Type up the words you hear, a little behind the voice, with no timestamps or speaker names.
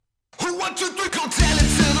One, two, three, go tell it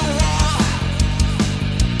to the wall.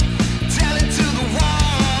 Tell it to the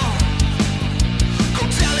wall. Go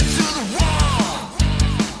tell it to the wall.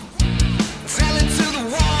 Tell it to the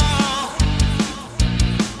wall.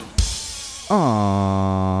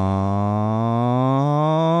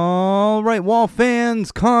 All right, wall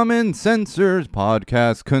fans, common sensors,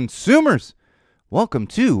 podcast consumers. Welcome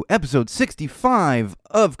to episode 65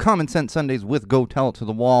 of Common Sense Sundays with Go Tell It to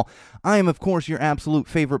the Wall. I am, of course, your absolute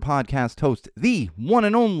favorite podcast host, the one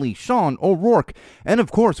and only Sean O'Rourke. And,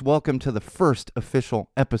 of course, welcome to the first official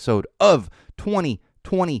episode of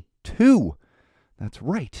 2022. That's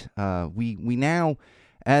right. We now,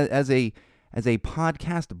 as a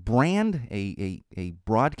podcast brand, a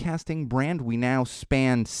broadcasting brand, we now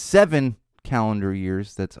span 7 calendar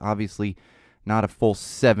years. That's obviously not a full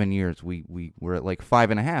 7 years. We're at like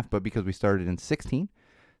 5.5, but because we started in 16,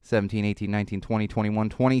 17, 18, 19, 20, 21,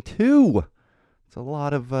 22. It's a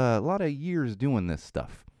lot of years doing this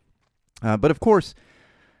stuff. But of course,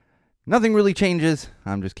 nothing really changes.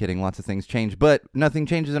 I'm just kidding. Lots of things change, but nothing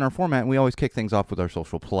changes in our format. We always kick things off with our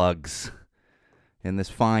social plugs. In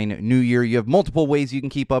this fine new year, you have multiple ways you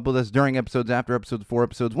can keep up with us during episodes, after episodes, for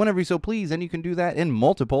episodes, whenever you so please, and you can do that in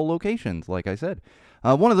multiple locations, like I said.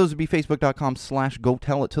 One of those would be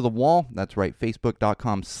facebook.com/go-tell-it-to-the-wall. That's right,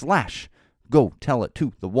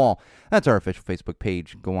 facebook.com/go-tell-it-to-the-wall. That's our official Facebook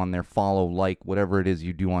page. Go on there, follow, like, whatever it is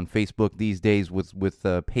you do on Facebook these days with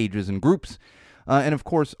pages and groups. And, of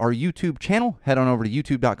course, our YouTube channel. Head on over to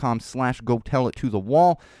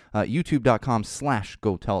youtube.com/go-tell-it-to-the-wall,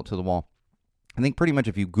 youtube.com/go-tell-it-to-the-wall. I think pretty much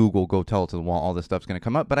if you Google Go Tell It to the Wall, all this stuff's going to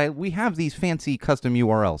come up. But we have these fancy custom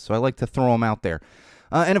URLs, so I like to throw them out there.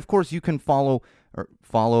 And, of course, you can follow. That's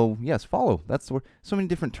the word. So many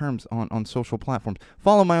different terms on social platforms.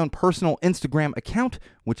 Follow my own personal Instagram account,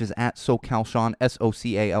 which is at SoCalSean,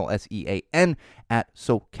 SoCalSean, at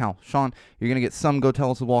SoCalSean. You're going to get some Go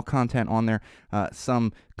Tell It to the Wall content on there,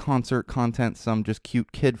 some concert content, some just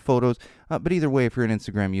cute kid photos. But either way, if you're an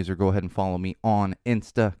Instagram user, go ahead and follow me on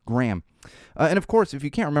Instagram. And of course, if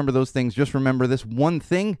you can't remember those things, just remember this one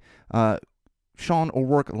thing,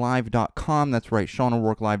 SeanO'RourkeLive.com. That's right,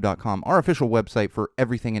 SeanO'RourkeLive.com, our official website for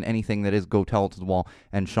everything and anything that is Go Tell It to the Wall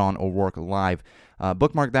and Sean O'Rourke Live.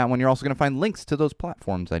 Bookmark that one. You're also going to find links to those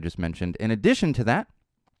platforms I just mentioned. In addition to that,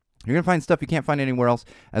 you're going to find stuff you can't find anywhere else,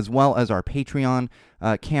 as well as our Patreon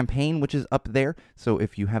campaign, which is up there. So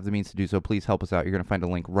if you have the means to do so, please help us out. You're going to find a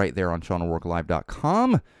link right there on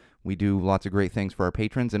SeanO'RourkeLive.com. We do lots of great things for our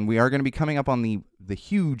patrons, and we are going to be coming up on the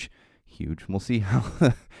huge, we'll see how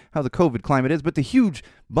the COVID climate is, but the huge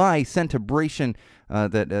Bi-Centibration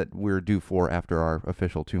that we're due for after our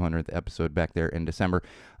official 200th episode back there in December.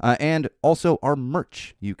 And also our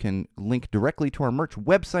merch. You can link directly to our merch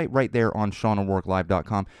website right there on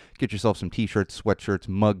SeanO'RourkeLive.com. Get yourself some t-shirts, sweatshirts,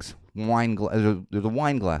 mugs, wine glass. There's a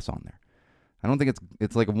wine glass on there. I don't think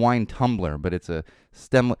it's like a wine tumbler, but it's a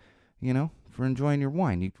stem, for enjoying your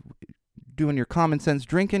wine. You doing your common sense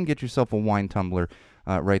drinking, get yourself a wine tumbler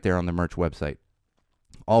right there on the merch website.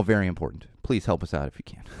 All very important. Please help us out if you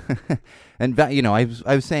can. And I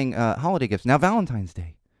was saying holiday gifts. Now Valentine's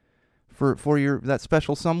Day, for that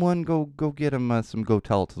special someone, go get them some Go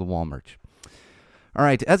Tell It to the Wall merch. All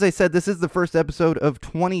right, as I said, this is the first episode of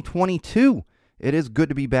 2022. It is good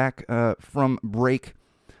to be back from break,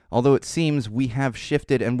 although it seems we have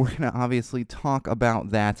shifted, and we're going to obviously talk about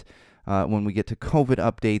that when we get to COVID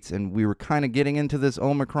updates. And we were kind of getting into this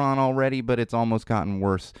Omicron already, but it's almost gotten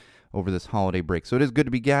worse over this holiday break. So it is good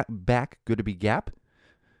to be back. Good to be Gap.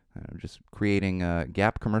 I'm just creating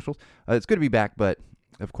Gap commercials. It's good to be back, but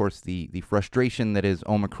of course the frustration that is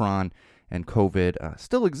Omicron and COVID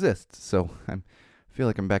still exists. So I feel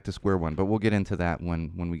like I'm back to square one, but we'll get into that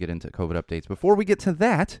when we get into COVID updates. Before we get to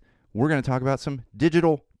that, we're going to talk about some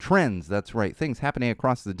digital trends. That's right, things happening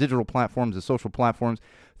across the digital platforms, the social platforms,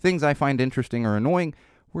 things I find interesting or annoying.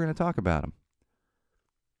 We're going to talk about them.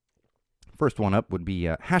 First one up would be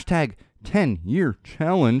hashtag 10-year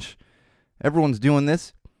challenge. Everyone's doing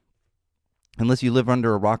this. Unless you live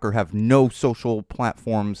under a rock or have no social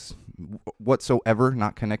platforms whatsoever,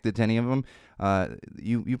 not connected to any of them,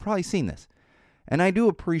 you've probably seen this. And I do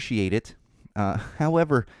appreciate it.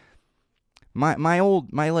 However, my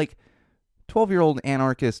 12-year-old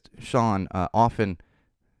anarchist Sean often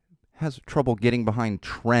has trouble getting behind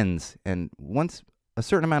trends. And once a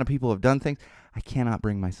certain amount of people have done things, I cannot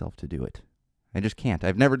bring myself to do it. I just can't.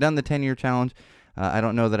 I've never done the 10-year challenge. I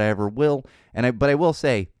don't know that I ever will. But I will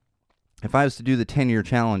say, if I was to do the 10-year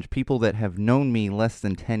challenge, people that have known me less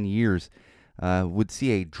than 10 years would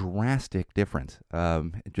see a drastic difference.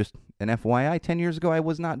 Just an FYI, 10 years ago, I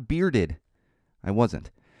was not bearded. I wasn't.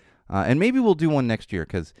 And maybe we'll do one next year,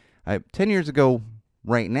 because 10 years ago,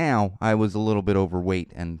 right now, I was a little bit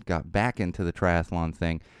overweight and got back into the triathlon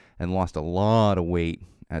thing and lost a lot of weight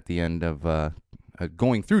at the end of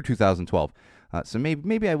going through 2012. So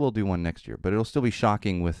maybe I will do one next year, but it'll still be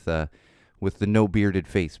shocking with the no bearded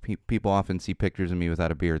face. People often see pictures of me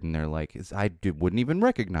without a beard, and they're like, wouldn't even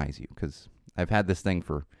recognize you, because I've had this thing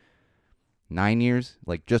for 9 years,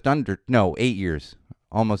 like 8 years,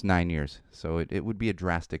 almost 9 years. So it would be a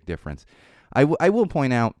drastic difference. I will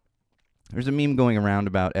point out, there's a meme going around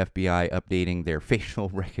about FBI updating their facial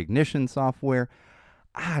recognition software.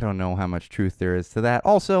 I don't know how much truth there is to that.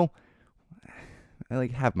 Also, I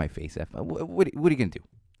have my face. What are you going to do?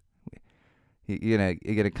 You're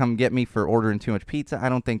gonna come get me for ordering too much pizza? I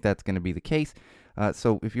don't think that's going to be the case.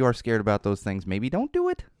 So if you are scared about those things, maybe don't do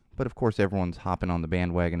it. But of course, everyone's hopping on the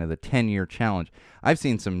bandwagon of the 10-year challenge. I've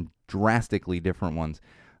seen some drastically different ones,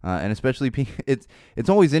 and especially it's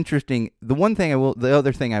always interesting. The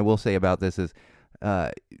other thing I will say about this is,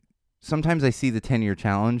 sometimes I see the 10-year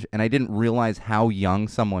challenge and I didn't realize how young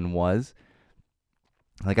someone was.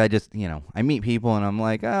 Like I meet people and I'm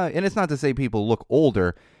like, and it's not to say people look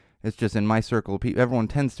older. It's just in my circle of people, everyone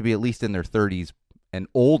tends to be at least in their 30s and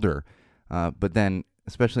older. But then,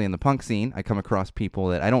 especially in the punk scene, I come across people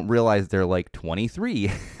that I don't realize they're like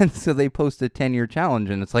 23. And so they post a 10-year challenge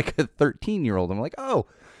and it's like a 13-year-old. I'm like, oh,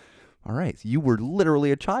 all right. So you were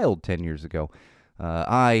literally a child 10 years ago.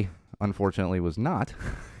 I, unfortunately, was not,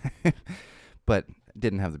 but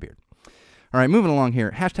didn't have the beard. All right, moving along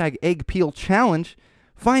here. Hashtag egg peel challenge.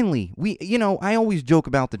 Finally, I always joke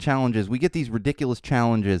about the challenges. We get these ridiculous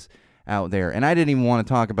challenges out there, and I didn't even want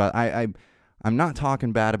to talk about. I'm not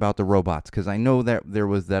talking bad about the robots, because I know that there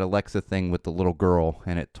was that Alexa thing with the little girl,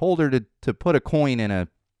 and it told her to put a coin in a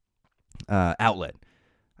outlet.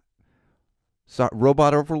 So,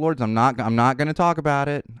 robot overlords, I'm not going to talk about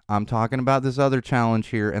it. I'm talking about this other challenge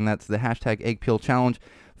here, and that's the hashtag egg peel challenge.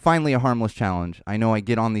 Finally, a harmless challenge. I know I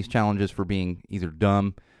get on these challenges for being either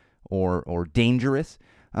dumb or dangerous.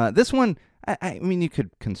 This one, I mean, you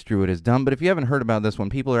could construe it as dumb, but if you haven't heard about this one,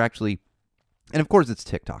 people are actually, and of course it's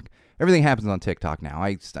TikTok. Everything happens on TikTok now.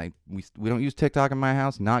 We don't use TikTok in my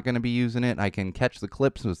house. Not going to be using it. I can catch the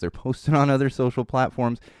clips as they're posted on other social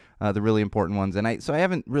platforms, the really important ones, and so I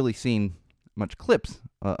haven't really seen much clips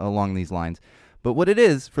along these lines. But what it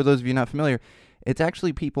is, for those of you not familiar, it's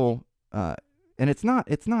actually people, and it's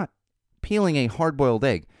not peeling a hard-boiled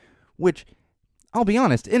egg, which, I'll be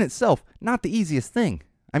honest, in itself, not the easiest thing.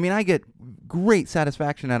 I mean, I get great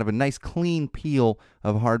satisfaction out of a nice clean peel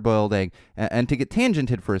of a hard-boiled egg. And to get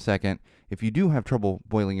tangented for a second, if you do have trouble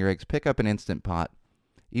boiling your eggs, pick up an Instant Pot.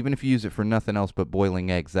 Even if you use it for nothing else but boiling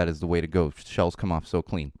eggs, that is the way to go. Shells come off so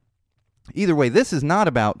clean. Either way, this is not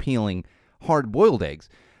about peeling hard-boiled eggs.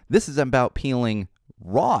 This is about peeling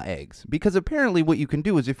raw eggs. Because apparently what you can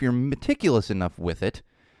do is, if you're meticulous enough with it,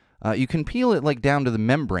 you can peel it down to the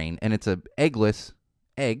membrane, and it's a eggless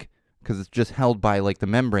egg because it's just held by the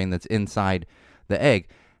membrane that's inside the egg.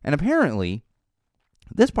 And apparently,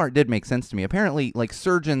 this part did make sense to me. Apparently,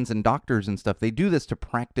 surgeons and doctors and stuff, they do this to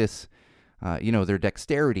practice, their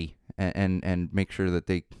dexterity and make sure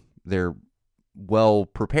that they're well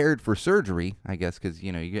prepared for surgery, I guess, because,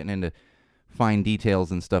 you're getting into fine details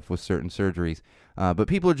and stuff with certain surgeries. But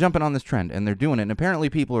people are jumping on this trend, and they're doing it. And apparently,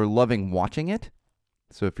 people are loving watching it.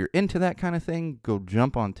 So if you're into that kind of thing, go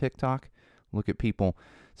jump on TikTok. Look at people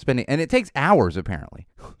spending, and it takes hours apparently.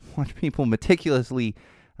 Watch people meticulously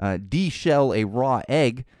de-shell a raw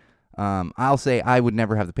egg. I'll say I would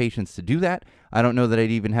never have the patience to do that. I don't know that I'd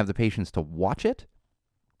even have the patience to watch it.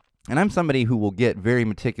 And I'm somebody who will get very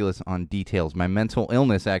meticulous on details. My mental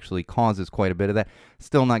illness actually causes quite a bit of that.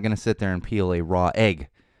 Still not going to sit there and peel a raw egg.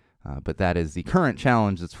 But that is the current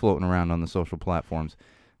challenge that's floating around on the social platforms.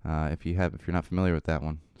 If you're not familiar with that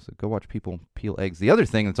one. So go watch people peel eggs. The other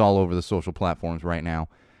thing that's all over the social platforms right now,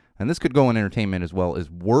 and this could go in entertainment as well, is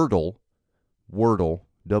Wordle. Wordle,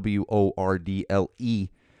 W-O-R-D-L-E.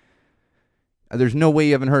 There's no way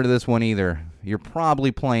you haven't heard of this one either. You're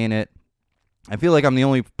probably playing it. I feel like I'm the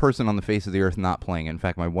only person on the face of the earth not playing it. In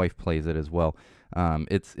fact, my wife plays it as well.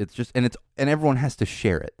 It's just, and everyone has to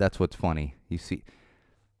share it. That's what's funny. You see,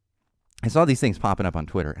 I saw these things popping up on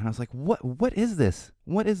Twitter, and I was like, what is this?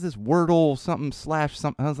 What is this Wordle something /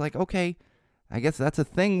 something? I was like, okay, I guess that's a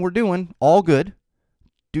thing we're doing. All good.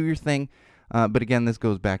 Do your thing. But again, this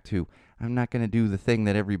goes back to, I'm not going to do the thing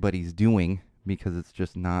that everybody's doing because it's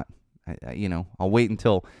just not, I'll wait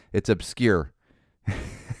until it's obscure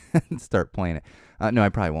and start playing it. No, I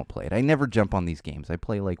probably won't play it. I never jump on these games. I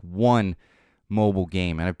play one mobile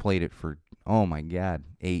game, and I've played it for, oh my God,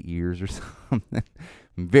 8 years or something.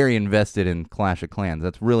 I'm very invested in Clash of Clans.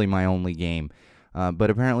 That's really my only game. But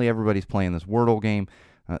apparently everybody's playing this Wordle game.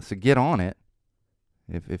 So get on it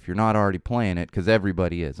if you're not already playing it, because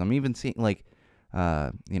everybody is. I'm even seeing, like,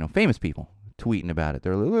 famous people tweeting about it.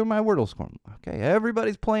 They're like, look at my Wordle score. Okay,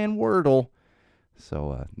 everybody's playing Wordle.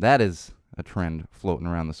 So that is a trend floating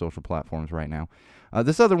around the social platforms right now.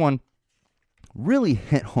 This other one really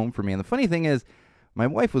hit home for me. And the funny thing is, my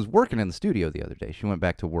wife was working in the studio the other day. She went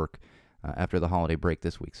back to work after the holiday break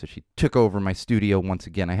this week. So she took over my studio once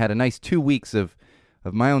again. I had a nice 2 weeks of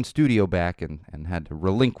my own studio back and had to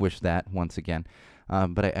relinquish that once again.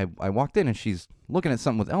 But I walked in and she's looking at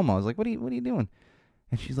something with Elmo. I was like, what are you doing?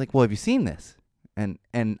 And she's like, well, have you seen this? And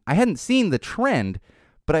I hadn't seen the trend,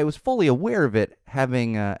 but I was fully aware of it,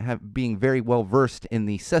 being very well versed in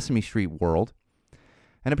the Sesame Street world.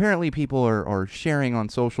 And apparently people are sharing on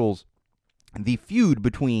socials the feud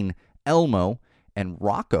between Elmo and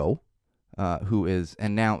Rocco, who is,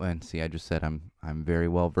 and see, I just said I'm very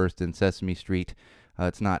well versed in Sesame Street.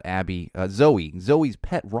 It's not Abby. Zoe. Zoe's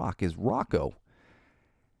pet rock is Rocco.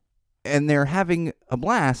 And they're having a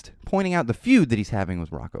blast pointing out the feud that he's having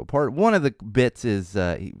with Rocco. One of the bits is,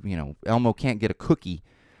 Elmo can't get a cookie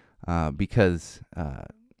because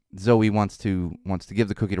Zoe wants to give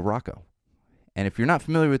the cookie to Rocco. And if you're not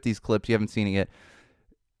familiar with these clips, you haven't seen it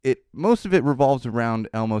yet, most of it revolves around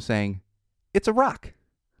Elmo saying, it's a rock,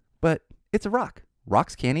 but it's a rock.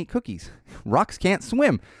 Rocks can't eat cookies. Rocks can't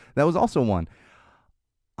swim. That was also one.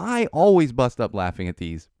 I always bust up laughing at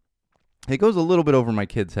these. It goes a little bit over my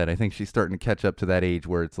kid's head. I think she's starting to catch up to that age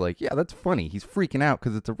where it's like, yeah, that's funny. He's freaking out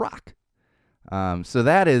because it's a rock. So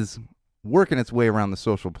that is working its way around the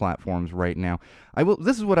social platforms right now.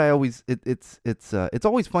 This is what I always. It's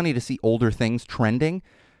always funny to see older things trending,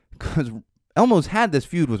 because Elmo's had this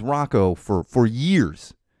feud with Rocco for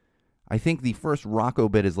years. I think the first Rocco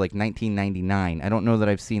bit is like 1999. I don't know that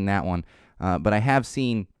I've seen that one, but I have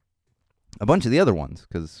seen a bunch of the other ones,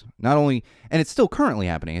 because not only, and it's still currently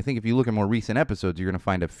happening. I think if you look at more recent episodes, you're going to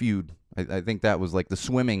find a feud. I think that was like the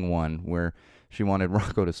swimming one where she wanted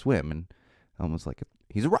Rocco to swim, and Elmo's like,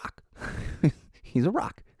 he's a rock. He's a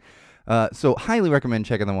rock. So highly recommend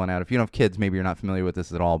checking the one out. If you don't have kids, maybe you're not familiar with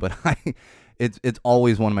this at all, but it's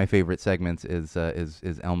always one of my favorite segments is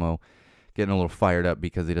Elmo getting a little fired up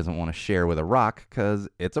because he doesn't want to share with a rock because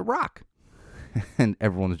it's a rock. And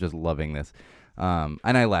everyone's just loving this. And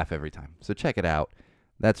I laugh every time. So check it out.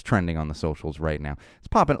 That's trending on the socials right now. It's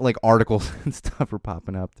popping, like articles and stuff are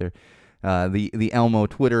popping up there. The Elmo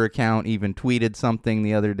Twitter account even tweeted something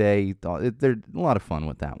the other day. They're a lot of fun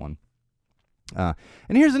with that one. And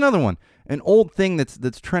here's another one. An old thing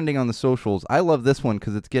that's trending on the socials. I love this one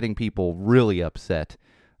because it's getting people really upset,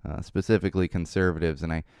 specifically conservatives.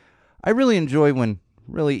 And I really enjoy when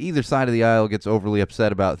really either side of the aisle gets overly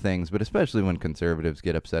upset about things, but especially when conservatives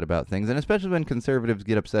get upset about things, and especially when conservatives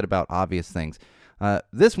get upset about obvious things.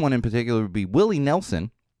 This one in particular would be Willie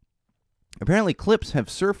Nelson. Apparently clips have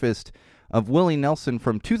surfaced of Willie Nelson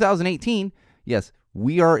from 2018. Yes,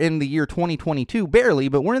 we are in the year 2022, barely,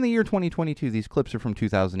 but we're in the year 2022. These clips are from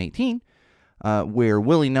 2018, where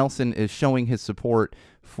Willie Nelson is showing his support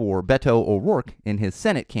for Beto O'Rourke in his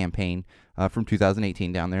Senate campaign from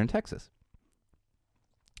 2018 down there in Texas.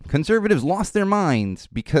 Conservatives lost their minds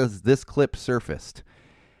because this clip surfaced.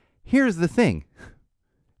 Here's the thing.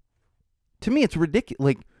 To me, it's ridiculous.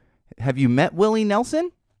 Like, have you met Willie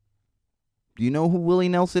Nelson? Do you know who Willie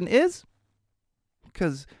Nelson is?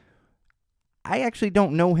 Because I actually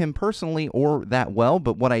don't know him personally or that well,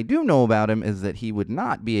 but what I do know about him is that he would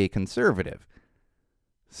not be a conservative.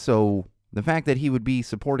 So the fact that he would be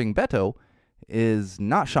supporting Beto is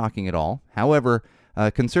not shocking at all. However,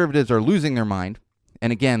 conservatives are losing their mind.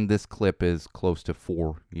 And again, this clip is close to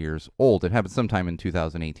 4 years old. It happened sometime in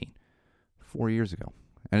 2018, 4 years ago.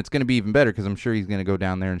 And it's going to be even better because I'm sure he's going to go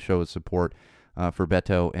down there and show his support for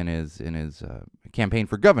Beto in his campaign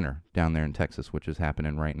for governor down there in Texas, which is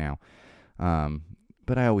happening right now.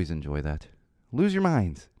 But I always enjoy that. Lose your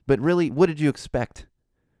minds. But really, what did you expect?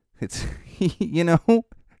 It's,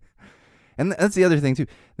 And that's the other thing, too.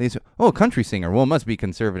 They say, oh, country singer. Well, it must be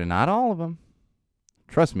conservative. Not all of them.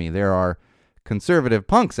 Trust me, there are conservative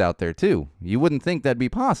punks out there, too. You wouldn't think that'd be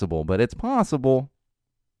possible, but it's possible.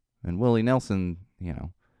 And Willie Nelson,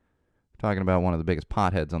 talking about one of the biggest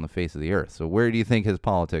potheads on the face of the earth. So where do you think his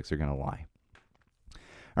politics are going to lie?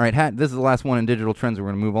 All right, this is the last one in digital trends. We're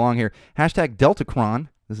going to move along here. Hashtag Deltacron.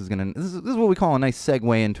 This is what we call a nice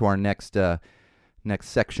segue into our next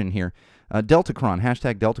section here. Deltacron.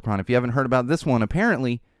 Hashtag Deltacron. If you haven't heard about this one,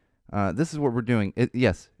 apparently this is what we're doing.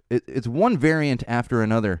 It's one variant after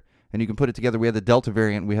another, and you can put it together. We had the Delta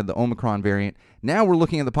variant. We had the Omicron variant. Now we're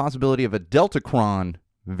looking at the possibility of a Deltacron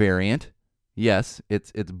variant. Yes,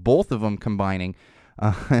 it's both of them combining.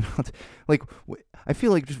 And I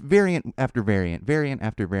feel like just variant after variant, variant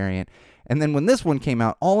after variant. And then when this one came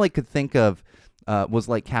out, all I could think of was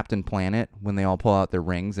like Captain Planet when they all pull out their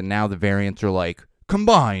rings, and now the variants are like,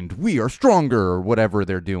 combined, we are stronger, or whatever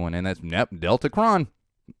they're doing. And that's, Deltacron.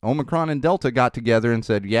 Omicron and Delta got together and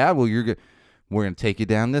said, yeah, well, we're going to take you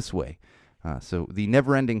down this way. So the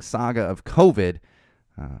never-ending saga of COVID,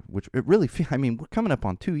 which it really we're coming up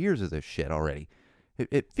on 2 years of this shit already.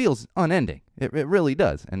 It feels unending. It really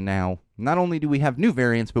does. And now, not only do we have new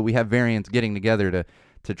variants, but we have variants getting together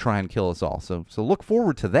to try and kill us all. So look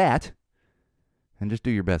forward to that, and just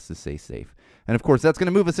do your best to stay safe. And of course, that's going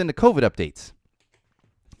to move us into COVID updates.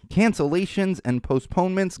 Cancellations and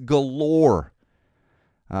postponements galore.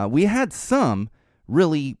 We had some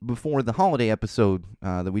really before the holiday episode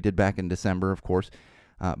that we did back in December, of course,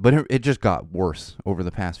 but it just got worse over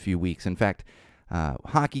the past few weeks. In fact,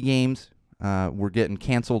 hockey games were getting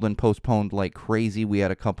canceled and postponed like crazy. We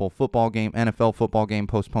had a couple NFL football game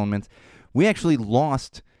postponements. We actually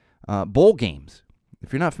lost bowl games.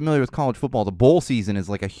 If you're not familiar with college football, the bowl season is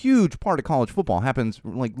like a huge part of college football. It happens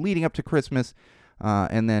like leading up to Christmas,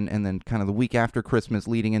 and then kind of the week after Christmas,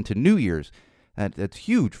 leading into New Year's. That's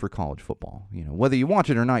huge for college football. You know, whether you watch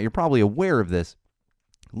it or not, you're probably aware of this.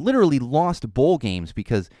 Literally lost bowl games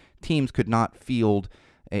because teams could not field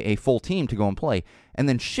a full team to go and play, and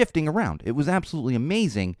then shifting around. It was absolutely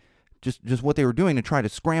amazing just what they were doing to try to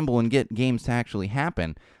scramble and get games to actually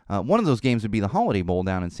happen. One of those games would be the Holiday Bowl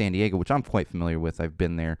down in San Diego, which I'm quite familiar with. I've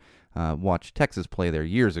been there, watched Texas play there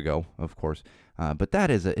years ago, of course. But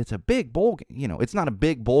it's a big bowl game. You know, it's not a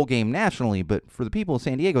big bowl game nationally, but for the people of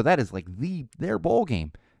San Diego, that is like their bowl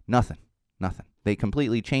game. Nothing. They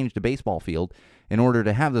completely changed a baseball field in order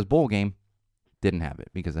to have this bowl game. Didn't have it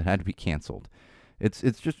because it had to be canceled.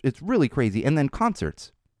 It's really crazy. And then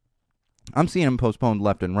concerts. I'm seeing them postponed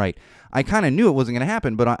left and right. I kind of knew it wasn't going to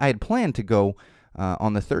happen, but I had planned to go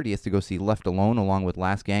on the 30th to go see Left Alone along with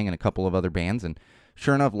Last Gang and a couple of other bands. And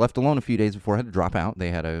sure enough, Left Alone a few days before had to drop out.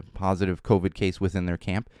 They had a positive COVID case within their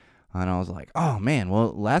camp. And I was like, oh, man,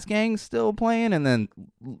 well, Last Gang's still playing. And then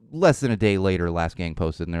less than a day later, Last Gang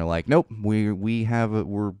posted, and they're like, nope, we have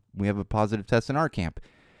a positive test in our camp.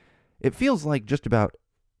 It feels like just about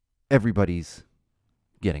everybody's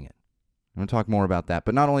getting it. I'm going to talk more about that.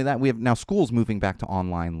 But not only that, we have now schools moving back to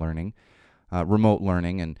online learning, remote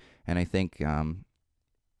learning. And I think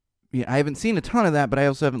I haven't seen a ton of that, but I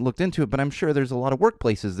also haven't looked into it. But I'm sure there's a lot of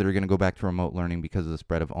workplaces that are going to go back to remote learning because of the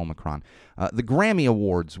spread of Omicron. The Grammy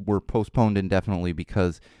Awards were postponed indefinitely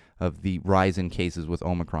because of the rise in cases with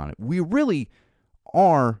Omicron. We really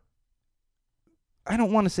are, I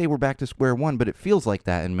don't want to say we're back to square one, but it feels like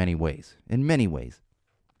that in many ways. And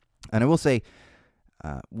I will say,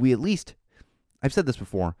 we at least, I've said this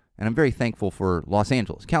before, and I'm very thankful for Los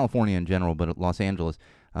Angeles, California in general, but Los Angeles,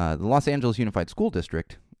 the Los Angeles Unified School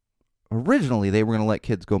District. Originally, they were going to let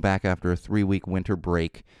kids go back after a 3-week winter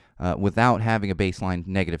break without having a baseline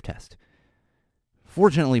negative test.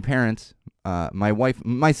 Fortunately, parents,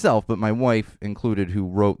 myself, but my wife included, who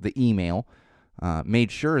wrote the email,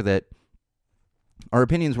 made sure that our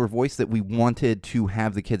opinions were voiced that we wanted to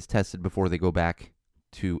have the kids tested before they go back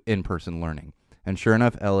to in-person learning. And sure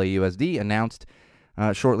enough, LAUSD announced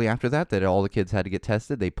shortly after that all the kids had to get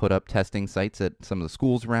tested. They put up testing sites at some of the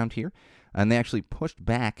schools around here, and they actually pushed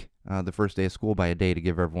back the first day of school by a day to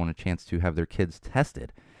give everyone a chance to have their kids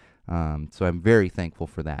tested. So I'm very thankful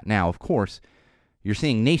for that. Now, of course, you're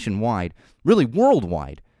seeing nationwide, really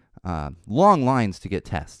worldwide, long lines to get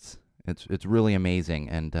tests. It's really amazing.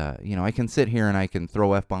 And, I can sit here and I can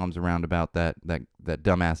throw F-bombs around about that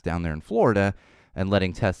dumbass down there in Florida and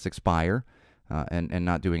letting tests expire. And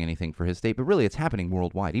not doing anything for his state. But really, it's happening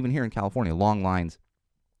worldwide. Even here in California, long lines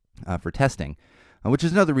for testing, which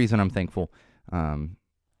is another reason I'm thankful,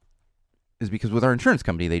 is because with our insurance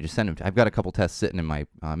company, they just send them. I've got a couple tests sitting in my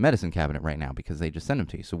medicine cabinet right now because they just send them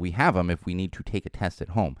to you. So we have them if we need to take a test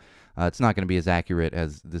at home. It's not going to be as accurate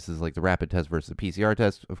as this is like the rapid test versus the PCR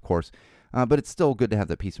test, of course. But it's still good to have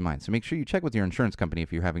that peace of mind. So make sure you check with your insurance company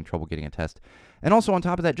if you're having trouble getting a test. And also on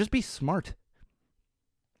top of that, just be smart.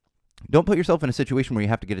 Don't put yourself in a situation where you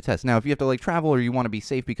have to get a test. Now, if you have to travel or you want to be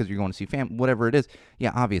safe because you're going to see family, whatever it is,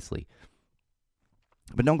 yeah, obviously.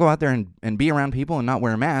 But don't go out there and be around people and not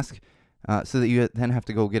wear a mask so that you then have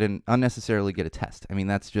to go unnecessarily get a test. I mean,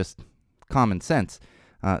 that's just common sense.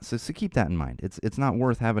 So keep that in mind. It's not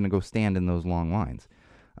worth having to go stand in those long lines.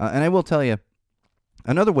 And I will tell you,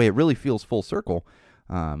 another way it really feels full circle.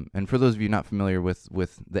 And for those of you not familiar with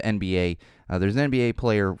the NBA, there's an NBA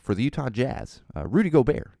player for the Utah Jazz, Rudy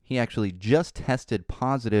Gobert. He actually just tested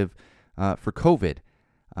positive for COVID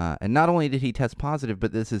And not only did he test positive,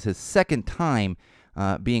 but this is his second time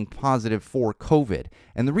being positive for COVID.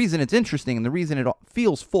 And the reason it's interesting and the reason it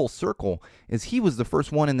feels full circle is he was the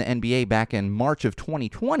first one in the NBA back in March of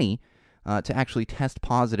 2020 to actually test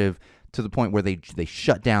positive to the point where they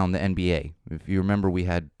shut down the NBA. If you remember, we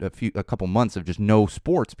had a couple months of just no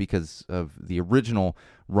sports because of the original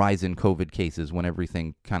rise in COVID cases when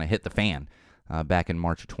everything kind of hit the fan back in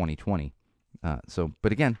March of 2020.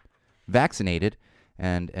 But again, vaccinated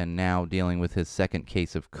and now dealing with his second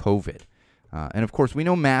case of COVID. And of course, we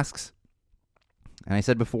know masks. And I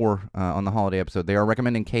said before on the holiday episode, they are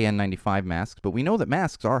recommending KN95 masks, but we know that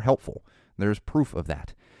masks are helpful. There's proof of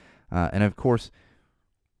that. And of course,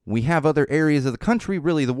 we have other areas of the country,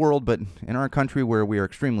 really the world, but in our country where we are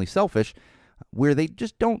extremely selfish, where they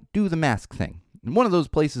just don't do the mask thing. And one of those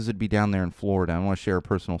places would be down there in Florida. I want to share a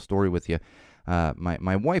personal story with you.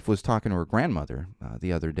 My wife was talking to her grandmother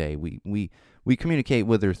the other day. We communicate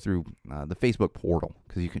with her through the Facebook portal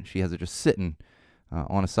because she has it just sitting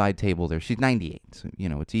on a side table there. She's 98, so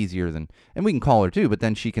it's easier than, and we can call her too. But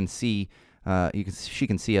then she can see. She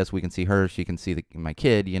can see us. We can see her. She can see my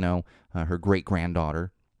kid. Her great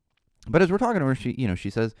granddaughter. But as we're talking to her, she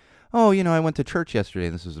says, "Oh, I went to church yesterday."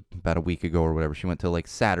 This was about a week ago or whatever. She went to like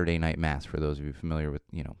Saturday night mass. For those of you familiar with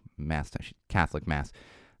mass, Catholic mass,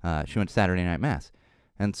 she went to Saturday night mass.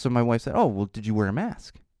 And so my wife said, "Oh, well, did you wear a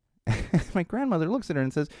mask?" My grandmother looks at her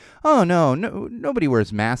and says, "Oh, no, nobody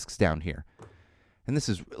wears masks down here." And this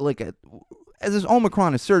is like as this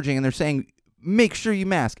Omicron is surging, and they're saying, make sure you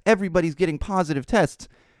mask. Everybody's getting positive tests.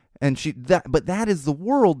 But that is the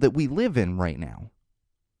world that we live in right now.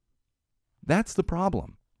 That's the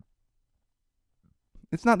problem.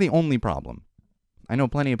 It's not the only problem. I know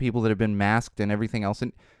plenty of people that have been masked and everything else,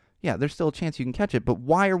 and yeah, there's still a chance you can catch it, but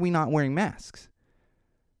why are we not wearing masks?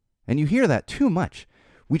 And you hear that too much.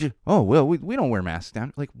 We don't wear masks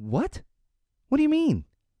down. Like, what? What do you mean?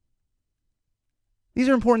 These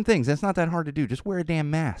are important things. That's not that hard to do. Just wear a damn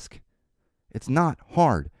mask. It's not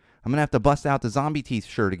hard. I'm going to have to bust out the zombie teeth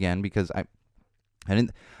shirt again because I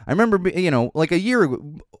remember, like a year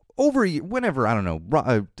ago, over a year, whenever, I don't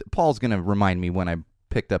know, Paul's going to remind me when I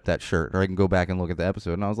picked up that shirt, or I can go back and look at the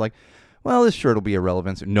episode, and I was like, well, this shirt will be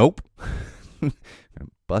irrelevant. So, nope.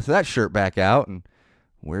 Bust that shirt back out and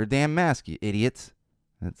wear a damn mask, you idiots.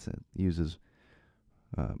 That uses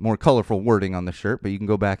more colorful wording on the shirt, but you can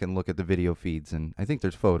go back and look at the video feeds, and I think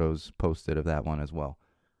there's photos posted of that one as well.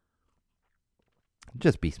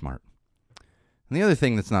 Just be smart. And the other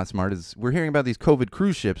thing that's not smart is we're hearing about these COVID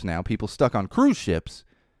cruise ships now, people stuck on cruise ships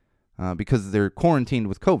because they're quarantined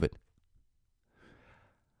with COVID.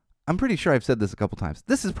 I'm pretty sure I've said this a couple times.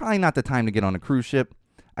 This is probably not the time to get on a cruise ship.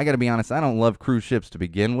 I got to be honest, I don't love cruise ships to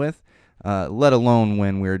begin with, let alone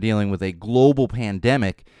when we're dealing with a global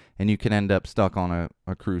pandemic and you can end up stuck on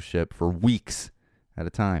a cruise ship for weeks at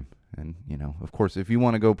a time. And, of course, if you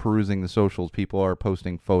want to go perusing the socials, people are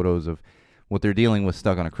posting photos of what they're dealing with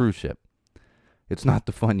stuck on a cruise ship. It's not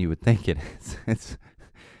the fun you would think it is.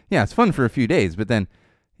 It's fun for a few days, but then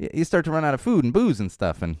you start to run out of food and booze and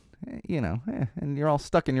stuff, and, and you're all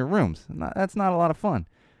stuck in your rooms. That's not a lot of fun.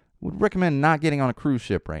 Would recommend not getting on a cruise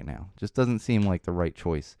ship right now. Just doesn't seem like the right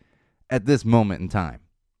choice at this moment in time.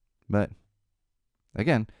 But,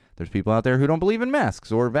 again, there's people out there who don't believe in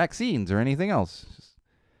masks or vaccines or anything else. Just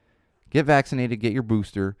get vaccinated, get your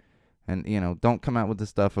booster. And, don't come out with the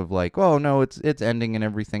stuff of like, oh, no, it's ending and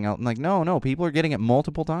everything else. And like, no, people are getting it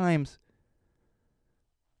multiple times.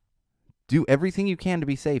 Do everything you can to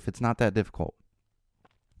be safe. It's not that difficult.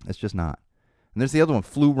 It's just not. And there's the other one,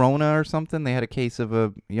 Flu-Rona or something. They had a case of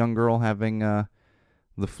a young girl having the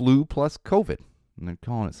flu plus COVID. And they're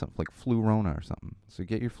calling it something like Flu-Rona or something. So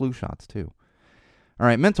get your flu shots too. All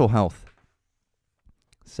right, mental health.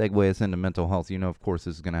 Segue us into mental health. Of course,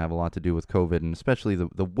 this is going to have a lot to do with COVID, and especially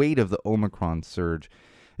the weight of the Omicron surge.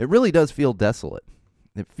 It really does feel desolate.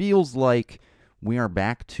 It feels like we are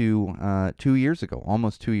back to 2 years ago,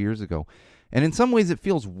 almost 2 years ago. And in some ways, it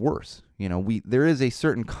feels worse. There is a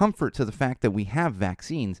certain comfort to the fact that we have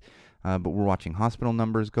vaccines, but we're watching hospital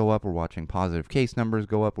numbers go up. We're watching positive case numbers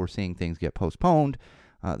go up. We're seeing things get postponed.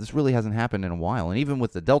 This really hasn't happened in a while. And even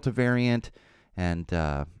with the Delta variant, and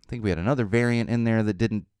I think we had another variant in there that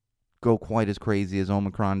didn't go quite as crazy as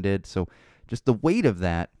Omicron did. So just the weight of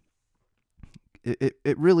that,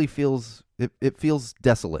 it really feels, it feels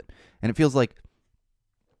desolate. And it feels like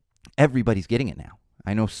everybody's getting it now.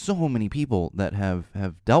 I know so many people that have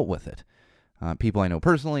dealt with it. People I know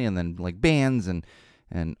personally, and then like bands and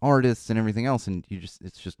artists and everything else. And it's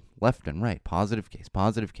just left and right. Positive case,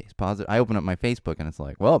 positive case, positive. I open up my Facebook and it's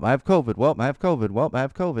like, well, I have COVID. Well, I have COVID. Well, I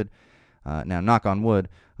have COVID. Now, knock on wood,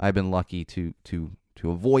 I've been lucky to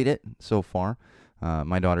to avoid it so far.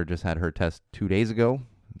 My daughter just had her test 2 days ago,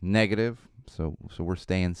 negative, so we're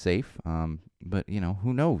staying safe. But,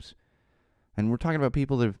 who knows? And we're talking about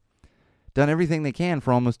people that have done everything they can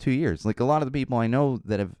for almost 2 years. Like a lot of the people I know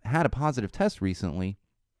that have had a positive test recently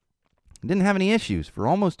didn't have any issues for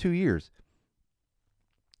almost 2 years.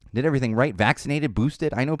 Did everything right, vaccinated,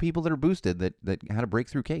 boosted. I know people that are boosted that had a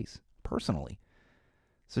breakthrough case personally.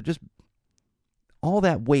 So just all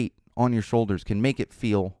that weight on your shoulders can make it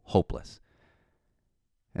feel hopeless.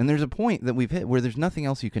 And there's a point that we've hit where there's nothing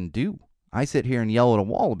else you can do. I sit here and yell at a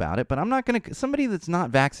wall about it, but I'm not going to, somebody that's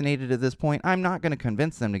not vaccinated at this point, I'm not going to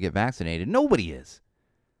convince them to get vaccinated. Nobody is.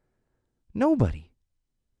 Nobody.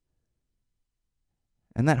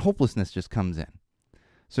 And that hopelessness just comes in.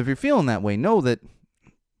 So if you're feeling that way, know that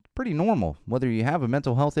it's pretty normal, whether you have a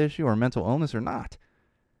mental health issue or a mental illness or not.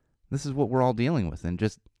 This is what we're all dealing with, and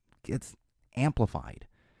just gets amplified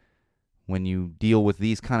when you deal with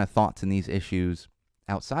these kind of thoughts and these issues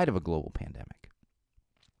outside of a global pandemic.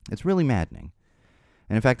 It's really maddening.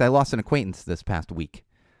 And in fact, I lost an acquaintance this past week.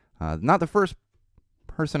 Not the first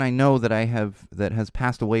person I know that has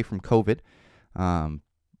passed away from COVID,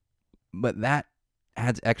 but that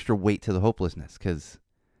adds extra weight to the hopelessness because,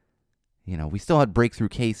 we still had breakthrough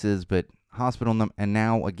cases, but and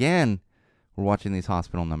now again, we're watching these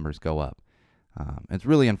hospital numbers go up. It's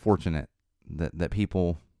really unfortunate that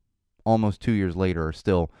people almost 2 years later are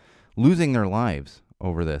still losing their lives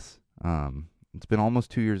over this. It's been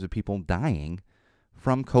almost 2 years of people dying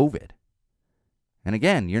from COVID. And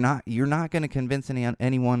again, you're not going to convince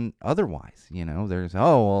anyone otherwise. There's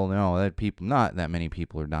not that many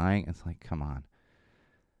people are dying. It's like, come on.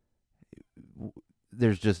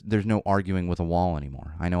 There's no arguing with a wall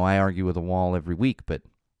anymore. I know I argue with a wall every week, but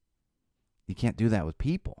you can't do that with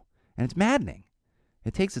people. And it's maddening.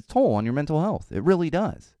 It takes its toll on your mental health. It really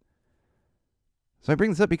does. So I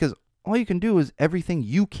bring this up because all you can do is everything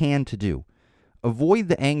you can to do. Avoid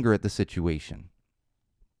the anger at the situation.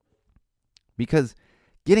 Because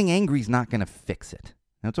getting angry is not going to fix it.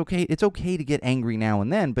 Now, it's okay to get angry now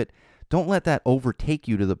and then, but don't let that overtake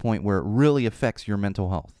you to the point where it really affects your mental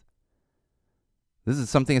health. This is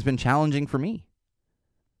something that's been challenging for me.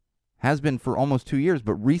 Has been for almost 2 years,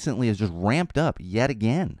 but recently has just ramped up yet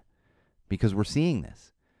again because we're seeing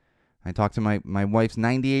this. I talked to my wife's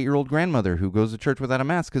 98-year-old grandmother who goes to church without a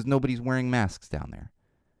mask because nobody's wearing masks down there.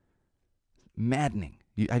 Maddening.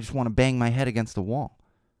 I just want to bang my head against the wall.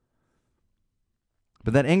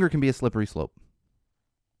 But that anger can be a slippery slope.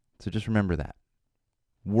 So just remember that.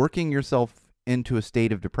 Working yourself into a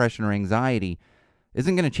state of depression or anxiety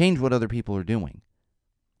isn't going to change what other people are doing.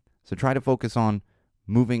 So try to focus on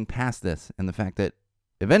moving past this and the fact that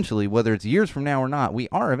eventually, whether it's years from now or not, we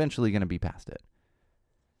are eventually going to be past it.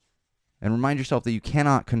 And remind yourself that you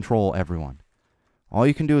cannot control everyone. All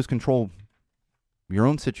you can do is control your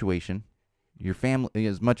own situation, your family,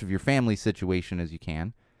 as much of your family's situation as you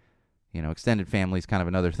can. Extended family is kind of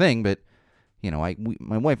another thing, but,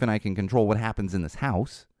 my wife and I can control what happens in this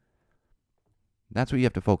house. That's what you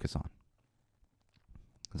have to focus on.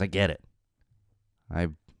 Because I get it.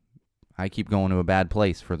 I keep going to a bad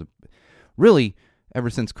place really,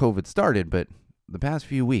 ever since COVID started, but the past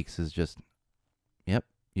few weeks is just,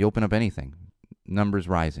 you open up anything, numbers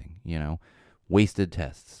rising, wasted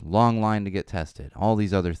tests, long line to get tested, all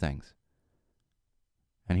these other things.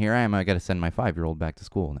 And here I am, I got to send my 5-year-old back to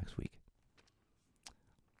school next week.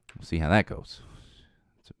 We'll see how that goes.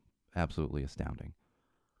 It's absolutely astounding.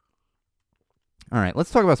 All right,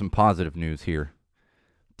 let's talk about some positive news here.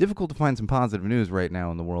 Difficult to find some positive news right now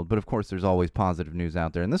in the world, but of course there's always positive news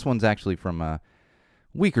out there. And this one's actually from a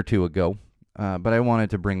week or two ago, but I wanted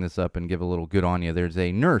to bring this up and give a little good on you. There's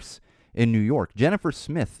a nurse in New York, Jennifer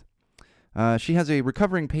Smith. She has a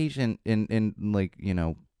recovering patient in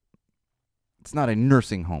it's not a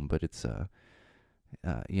nursing home, but it's a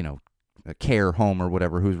care home or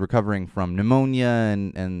whatever, who's recovering from pneumonia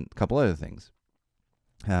and a couple other things.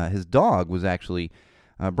 His dog was actually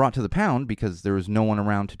brought to the pound because there was no one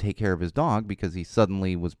around to take care of his dog because he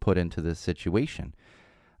suddenly was put into this situation.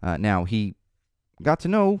 Now, he got to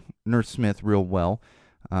know Nurse Smith real well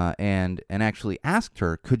and actually asked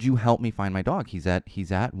her, could you help me find my dog? He's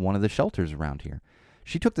at one of the shelters around here.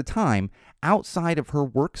 She took the time outside of her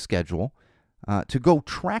work schedule to go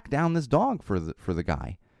track down this dog for the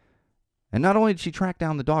guy. And not only did she track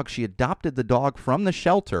down the dog, she adopted the dog from the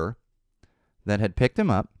shelter that had picked him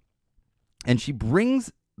up, and she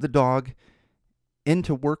brings the dog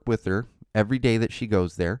into work with her every day that she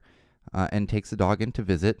goes there and takes the dog in to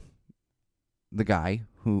visit the guy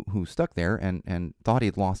who's stuck there and thought he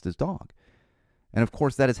had lost his dog. And of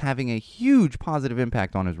course, that is having a huge positive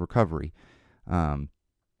impact on his recovery.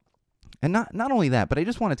 And not only that, but I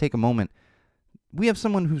just want to take a moment. We have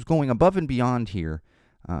someone who's going above and beyond here,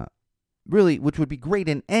 really, which would be great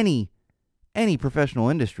in any professional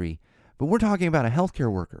industry. But we're talking about a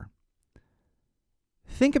healthcare worker.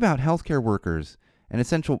 Think about healthcare workers and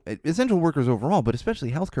essential workers overall, but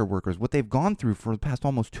especially healthcare workers, what they've gone through for the past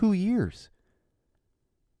almost 2 years.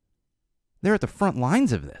 They're at the front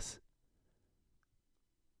lines of this.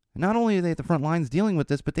 Not only are they at the front lines dealing with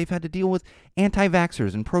this, but they've had to deal with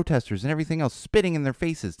anti-vaxxers and protesters and everything else spitting in their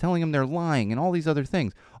faces, telling them they're lying and all these other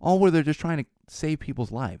things, all where they're just trying to save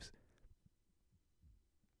people's lives.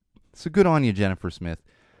 So good on you, Jennifer Smith.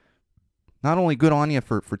 Not only good on you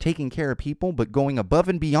for taking care of people, but going above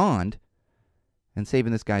and beyond and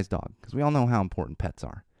saving this guy's dog. Because we all know how important pets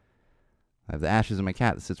are. I have the ashes of my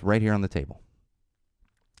cat that sits right here on the table.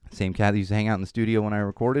 Same cat that used to hang out in the studio when I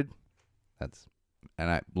recorded. And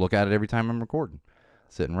I look at it every time I'm recording.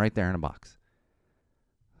 Sitting right there in a box.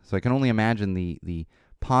 So I can only imagine the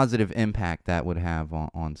positive impact that would have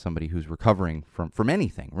on somebody who's recovering from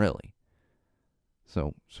anything, really.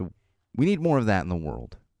 So we need more of that in the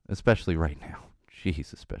world. Especially right now.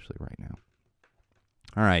 Jeez, especially right now.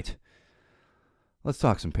 All right. Let's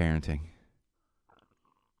talk some parenting.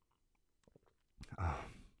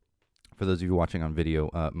 For those of you watching on video,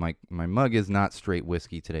 my mug is not straight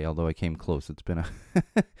whiskey today, although I came close. It's been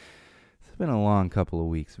a long couple of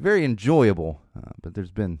weeks. Very enjoyable, but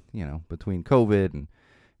there's been, between COVID and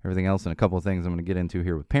everything else and a couple of things I'm going to get into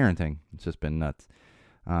here with parenting, it's just been nuts.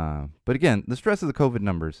 But again, the stress of the COVID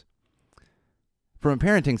numbers, from a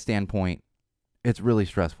parenting standpoint, it's really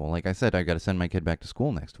stressful. Like I said, I got to send my kid back to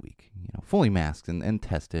school next week, fully masked and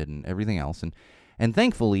tested and everything else. And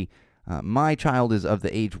thankfully, my child is of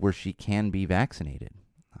the age where she can be vaccinated.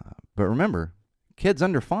 But remember, kids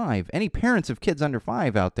under 5, any parents of kids under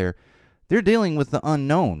 5 out there, they're dealing with the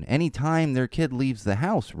unknown anytime their kid leaves the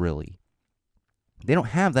house, really. They don't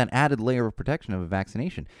have that added layer of protection of a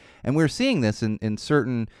vaccination. And we're seeing this in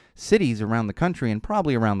certain cities around the country and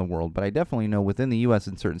probably around the world, but I definitely know within the U.S.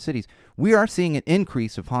 in certain cities, we are seeing an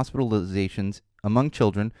increase of hospitalizations among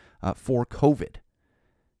children for COVID,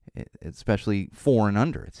 especially 4 and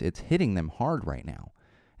under. It's hitting them hard right now.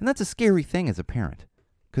 And that's a scary thing as a parent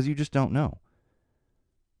because you just don't know.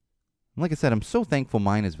 Like I said, I'm so thankful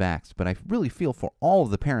mine is vaxxed, but I really feel for all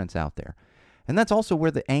of the parents out there. And that's also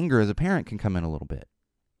where the anger as a parent can come in a little bit.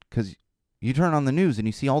 Because you turn on the news and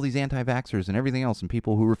you see all these anti-vaxxers and everything else and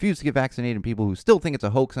people who refuse to get vaccinated and people who still think it's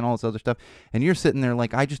a hoax and all this other stuff. And you're sitting there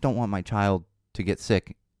like, I just don't want my child to get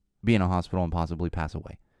sick, be in a hospital, and possibly pass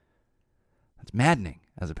away. That's maddening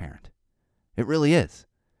as a parent. It really is.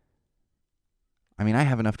 I mean, I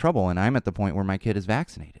have enough trouble and I'm at the point where my kid is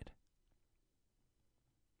vaccinated.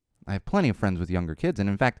 I have plenty of friends with younger kids. And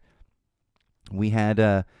in fact, we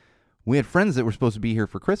had friends that were supposed to be here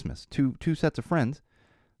for Christmas, two sets of friends,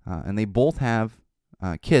 and they both have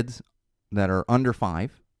kids that are under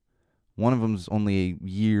 5. One of them's only a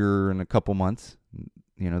year and a couple months.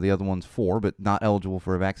 The other one's 4, but not eligible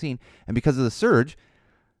for a vaccine. And because of the surge,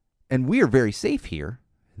 and we are very safe here,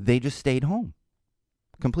 they just stayed home,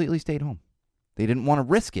 completely stayed home. They didn't want to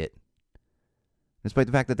risk it, despite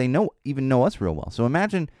the fact that they even know us real well. So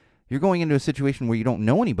imagine you're going into a situation where you don't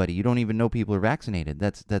know anybody, you don't even know people are vaccinated.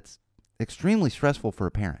 That's extremely stressful for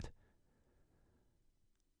a parent.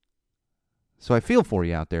 So I feel for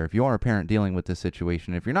you out there if you are a parent dealing with this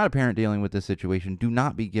situation. If you're not a parent dealing with this situation, do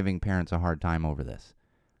not be giving parents a hard time over this.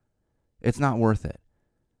 It's not worth it.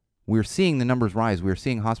 We're seeing the numbers rise. We're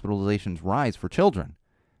seeing hospitalizations rise for children.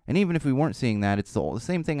 And even if we weren't seeing that, it's the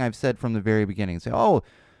same thing I've said from the very beginning. Say,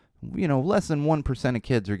 less than 1% of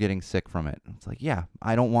kids are getting sick from it. It's like, yeah,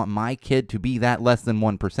 I don't want my kid to be that less than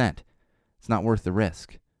 1%. It's not worth the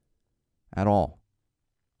risk at all.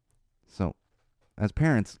 So, as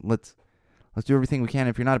parents, let's do everything we can.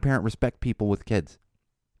 If you're not a parent, respect people with kids.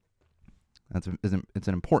 It's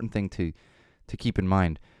an important thing to keep in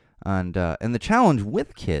mind. And the challenge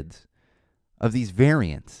with kids of these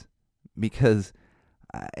variants, because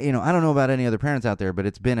I don't know about any other parents out there, but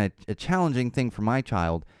it's been a challenging thing for my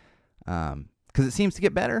child because it seems to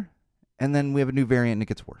get better, and then we have a new variant and it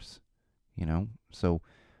gets worse. So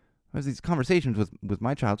there's these conversations with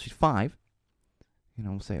my child. She's 5.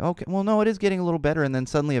 We'll say, okay, well, no, it is getting a little better. And then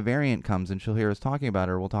suddenly a variant comes and she'll hear us talking about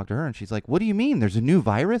it, or we'll talk to her and she's like, what do you mean? There's a new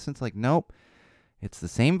virus? And it's like, nope, it's the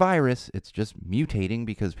same virus. It's just mutating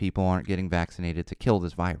because people aren't getting vaccinated to kill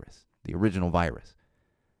this virus, the original virus.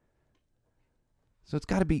 So it's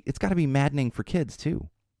got to be maddening for kids too,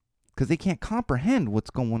 because they can't comprehend what's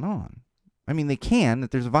going on. I mean, they can, that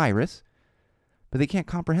there's a virus, but they can't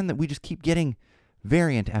comprehend that we just keep getting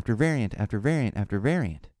variant after variant after variant after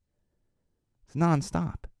variant. It's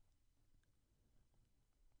nonstop.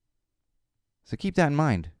 So keep that in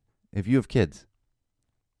mind if you have kids.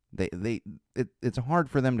 It's hard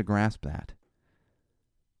for them to grasp that.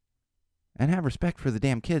 And have respect for the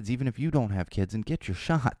damn kids, even if you don't have kids, and get your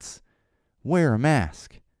shots. Wear a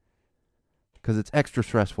mask. Because it's extra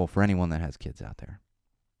stressful for anyone that has kids out there,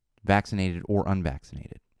 vaccinated or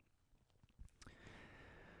unvaccinated.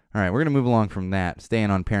 All right, we're going to move along from that,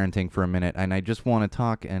 staying on parenting for a minute, and I just want to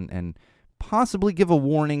talk and possibly give a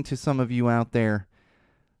warning to some of you out there.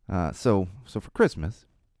 So for Christmas,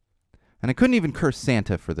 and I couldn't even curse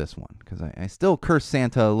Santa for this one, because I still curse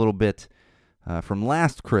Santa a little bit from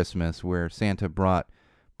last Christmas, where Santa brought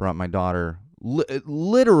my daughter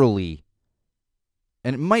literally,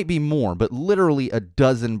 and it might be more, but literally a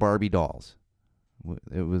dozen Barbie dolls.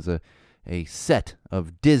 It was a set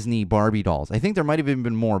of Disney Barbie dolls. I think there might have even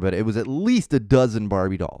been more, but it was at least a dozen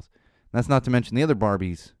Barbie dolls. That's not to mention the other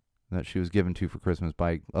Barbies that she was given to for Christmas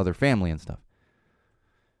by other family and stuff.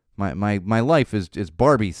 My life is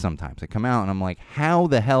Barbies sometimes. I come out and I'm like, how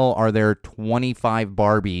the hell are there 25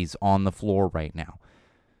 Barbies on the floor right now?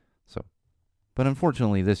 But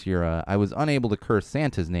unfortunately this year I was unable to curse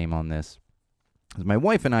Santa's name on this, because my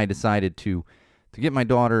wife and I decided to get my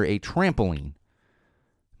daughter a trampoline.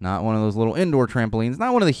 Not one of those little indoor trampolines,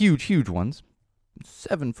 not one of the huge ones.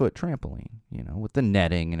 7-foot trampoline, with the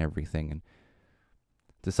netting and everything. And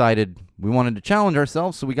decided we wanted to challenge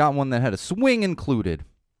ourselves, so we got one that had a swing included.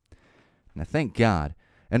 Now, thank God.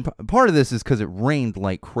 And part of this is because it rained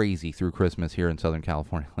like crazy through Christmas here in Southern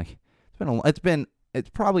California. Like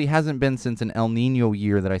it probably hasn't been since an El Nino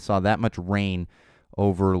year that I saw that much rain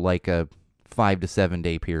over like a 5 to 7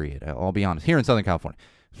 day period. I'll be honest. Here in Southern California,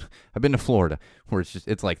 I've been to Florida where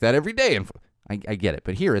it's like that every day, and I get it.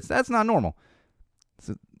 But here that's not normal.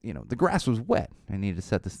 So, the grass was wet. I needed to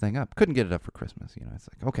set this thing up. Couldn't get it up for Christmas. It's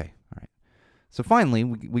like, okay, all right. So finally,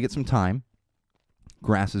 we get some time.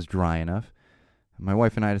 Grass is dry enough. My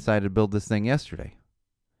wife and I decided to build this thing yesterday.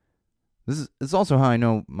 This is also how I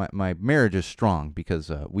know my marriage is strong,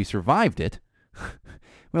 because we survived it.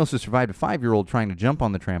 We also survived a 5-year-old trying to jump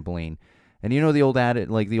on the trampoline. And the old adage,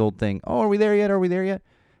 like the old thing, oh, are we there yet? Are we there yet?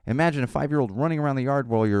 Imagine a 5-year-old running around the yard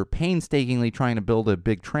while you're painstakingly trying to build a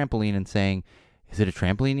big trampoline and saying, is it a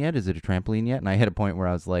trampoline yet? Is it a trampoline yet? And I hit a point where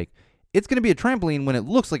I was like, it's going to be a trampoline when it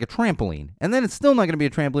looks like a trampoline. And then it's still not going to be a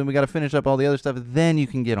trampoline. We got to finish up all the other stuff. Then you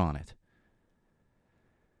can get on it.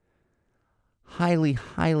 Highly,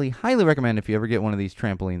 highly, highly recommend, if you ever get one of these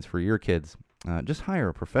trampolines for your kids, just hire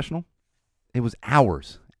a professional. It was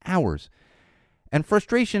hours. And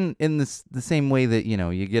frustration in the same way that,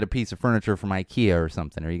 you get a piece of furniture from IKEA or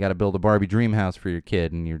something, or you got to build a Barbie dream house for your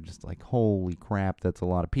kid, and you're just like, holy crap, that's a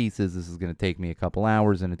lot of pieces. This is going to take me a couple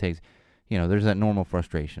hours, and it takes, there's that normal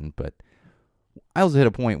frustration. But I also hit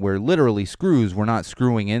a point where literally screws were not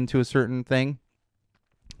screwing into a certain thing.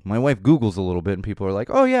 My wife Googles a little bit, and people are like,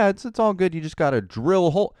 oh, yeah, it's all good. You just got to drill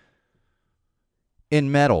a hole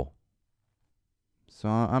in metal. So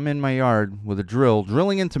I'm in my yard with a drill,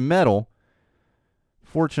 drilling into metal.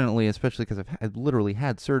 Fortunately, especially because I've literally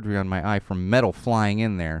had surgery on my eye from metal flying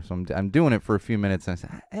in there. So I'm doing it for a few minutes, and I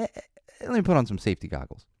said, let me put on some safety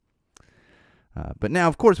goggles. But now,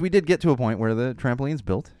 of course, we did get to a point where the trampoline's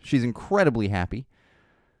built. She's incredibly happy.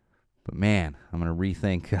 But man, I'm going to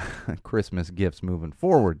rethink Christmas gifts moving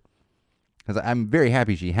forward. Because I'm very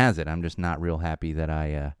happy she has it. I'm just not real happy that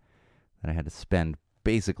I had to spend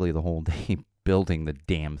basically the whole day building the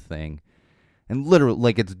damn thing. And literally,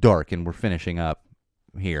 like, it's dark and we're finishing up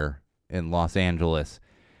here in Los Angeles.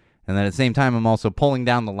 And then at the same time, I'm also pulling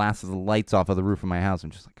down the last of the lights off of the roof of my house.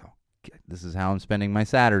 I'm just like, oh, this is how I'm spending my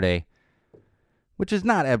Saturday. Which is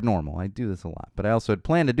not abnormal. I do this a lot. But I also had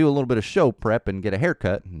planned to do a little bit of show prep and get a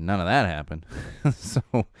haircut. None of that happened. So,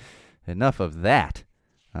 enough of that.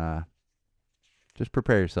 Just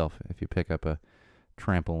prepare yourself if you pick up a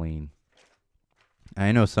trampoline.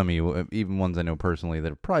 I know some of you, even ones I know personally, that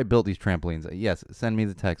have probably built these trampolines. Yes, send me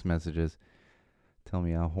the text messages. Tell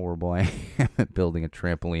me how horrible I am at building a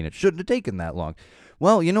trampoline. It shouldn't have taken that long.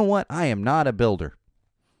 Well, you know what? I am not a builder.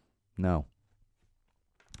 No.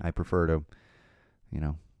 I prefer to, I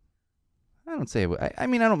don't say, I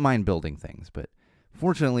mean, I don't mind building things, but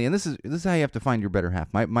fortunately, and this is how you have to find your better half.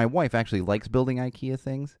 My wife actually likes building IKEA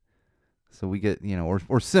things. So we get,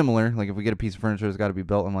 or similar, like if we get a piece of furniture that's got to be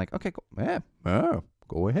built, I'm like, okay,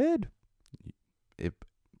 go ahead.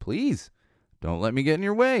 Please, don't let me get in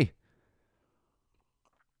your way.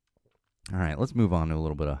 All right, let's move on to a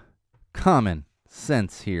little bit of common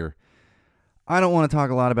sense here. I don't want to talk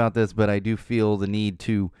a lot about this, but I do feel the need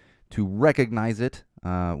to recognize it.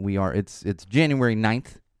 It's January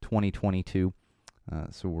 9th, 2022.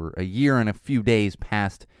 So we're a year and a few days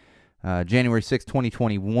past January 6th,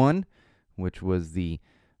 2021, which was the,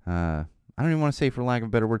 I don't even want to say, for lack of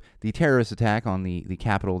a better word, the terrorist attack on the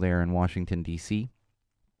Capitol there in Washington, D.C.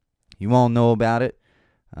 You all know about it.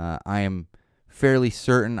 I am fairly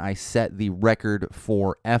certain I set the record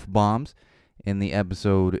for F-bombs in the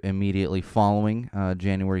episode immediately following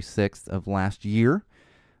January 6th of last year.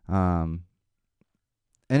 And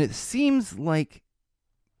it seems like,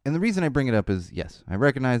 and the reason I bring it up is, yes, I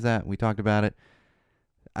recognize that. We talked about it.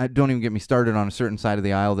 I don't even get me started on a certain side of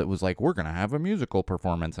the aisle that was like, we're going to have a musical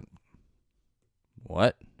performance. And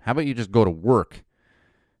what? How about you just go to work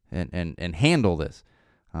and handle this?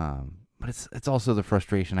 But it's also the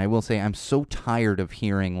frustration. I will say I'm so tired of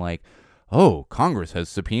hearing like, oh, Congress has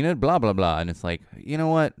subpoenaed blah, blah, blah. And it's like, you know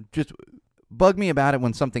what? Just bug me about it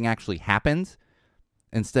when something actually happens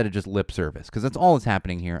instead of just lip service, because that's all that's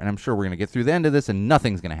happening here. And I'm sure we're going to get through the end of this and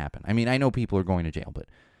nothing's going to happen. I mean, I know people are going to jail, but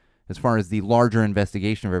as far as the larger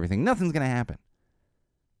investigation of everything, nothing's going to happen.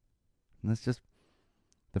 And that's just,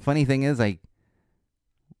 the funny thing is,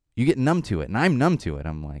 you get numb to it, and I'm numb to it.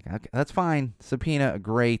 I'm like, okay, that's fine. Subpoena,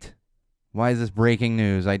 great. Why is this breaking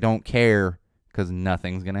news? I don't care, because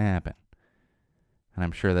nothing's going to happen. And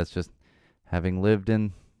I'm sure that's just having lived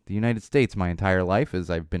in the United States my entire life, as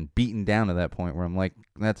I've been beaten down to that point where I'm like,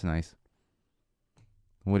 that's nice.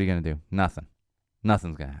 What are you going to do? Nothing.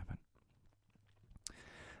 Nothing's going to happen.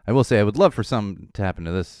 I will say I would love for something to happen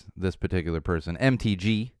to this particular person.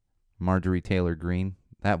 MTG, Marjorie Taylor Greene,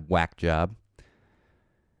 that whack job.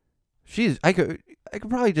 I could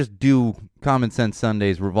probably just do Common Sense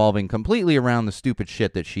Sundays revolving completely around the stupid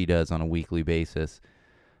shit that she does on a weekly basis.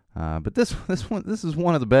 But this is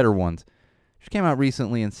one of the better ones. She came out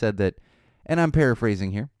recently and said that, and I'm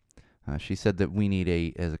paraphrasing here, she said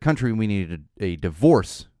that as a country, we needed a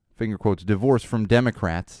divorce, finger quotes, divorce from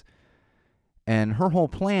Democrats. And her whole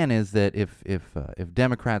plan is that if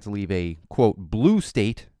Democrats leave a, quote, blue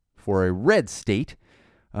state for a red state,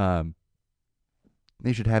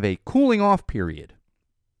 they should have a cooling off period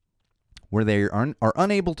where they are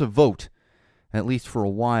unable to vote, at least for a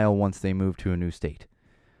while, once they move to a new state.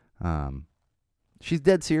 She's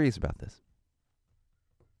dead serious about this.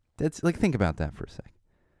 Think about that for a sec.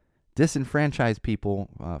 Disenfranchise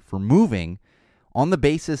people for moving on the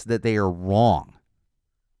basis that they are wrong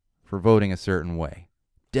for voting a certain way.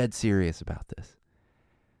 Dead serious about this.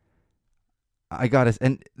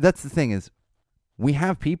 And that's the thing is, we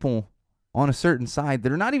have people on a certain side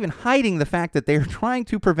that are not even hiding the fact that they are trying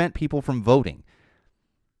to prevent people from voting.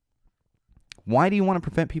 Why do you want to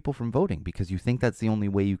prevent people from voting? Because you think that's the only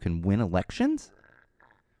way you can win elections?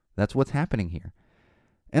 That's what's happening here.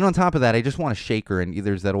 And on top of that, I just want to shake her. And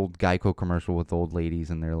there's that old Geico commercial with old ladies,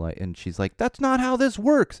 and and she's like, "That's not how this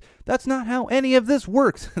works. That's not how any of this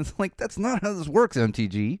works." It's like, that's not how this works,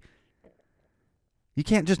 MTG. You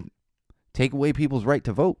can't just take away people's right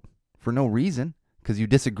to vote for no reason because you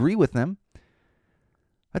disagree with them.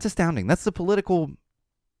 That's astounding. That's the political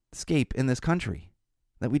scape in this country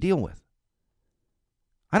that we deal with.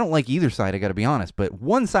 I don't like either side, I got to be honest, but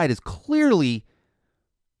one side is clearly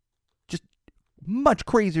just much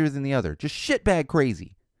crazier than the other. Just shitbag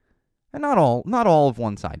crazy. And not all of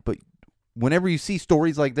one side, but whenever you see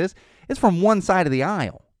stories like this, it's from one side of the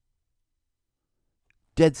aisle.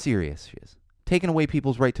 Dead serious she is. Taking away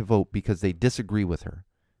people's right to vote because they disagree with her.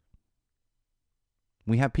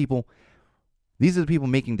 We have people, these are the people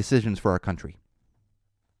making decisions for our country.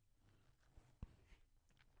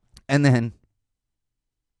 And then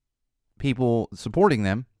people supporting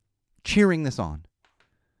them, cheering this on.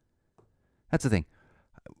 That's the thing.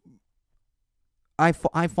 I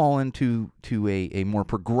fall into a more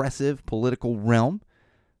progressive political realm,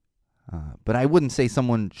 but I wouldn't say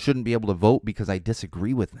someone shouldn't be able to vote because I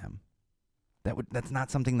disagree with them. That's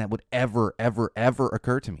not something that would ever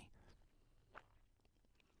occur to me.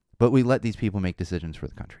 But we let these people make decisions for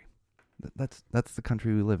the country. That's the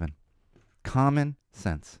country we live in. Common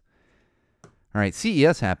sense. All right,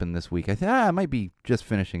 CES happened this week. I thought it might be just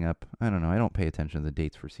finishing up. I don't know. I don't pay attention to the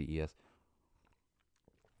dates for CES.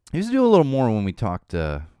 I used to do a little more when we talked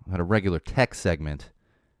had a regular tech segment,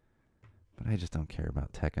 but I just don't care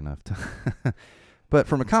about tech enough to. But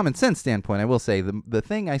from a common sense standpoint, I will say the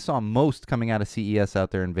thing I saw most coming out of CES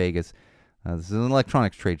out there in Vegas, this is an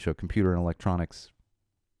electronics trade show, computer and electronics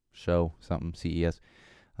show, something, CES.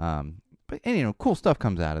 But cool stuff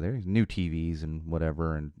comes out of there. New TVs and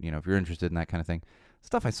whatever, and if you're interested in that kind of thing.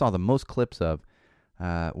 Stuff I saw the most clips of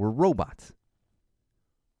were robots.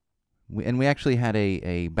 We actually had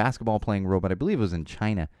a basketball playing robot, I believe it was in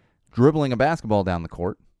China, dribbling a basketball down the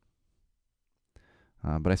court.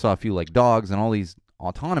 But I saw a few like dogs and all these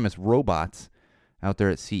autonomous robots out there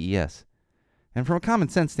at CES. And from a common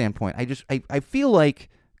sense standpoint, I feel like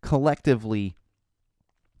collectively,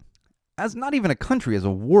 as not even a country, as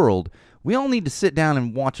a world, we all need to sit down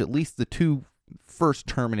and watch at least the 2 first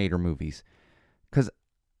Terminator movies. Because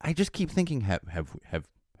I just keep thinking,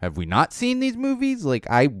 have we not seen these movies? Like,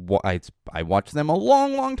 I watched them a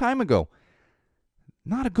long, long time ago.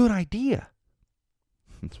 Not a good idea.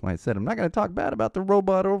 That's why I said I'm not going to talk bad about the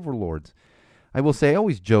robot overlords. I will say, I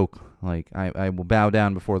always joke, like, I will bow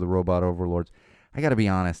down before the robot overlords. I got to be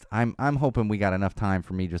honest. I'm hoping we got enough time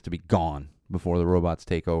for me just to be gone before the robots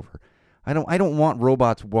take over. I don't want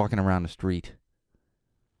robots walking around the street.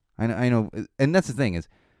 I know, and that's the thing is,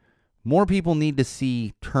 more people need to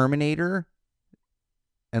see Terminator,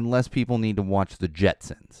 and less people need to watch the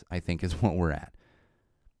Jetsons, I think is what we're at.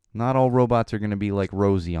 Not all robots are going to be like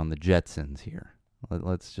Rosie on the Jetsons here.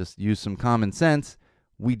 Let's just use some common sense.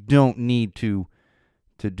 We don't need to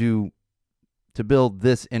build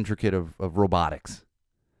this intricate of robotics.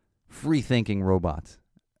 Free-thinking robots.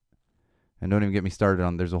 And don't even get me started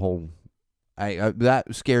on, there's a whole, that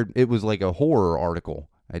scared, it was like a horror article.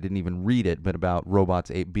 I didn't even read it, but about robots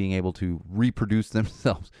being able to reproduce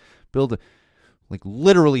themselves. Build like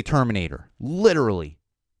literally Terminator. Literally.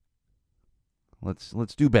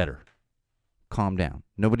 Let's do better. Calm down.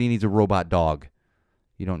 Nobody needs a robot dog.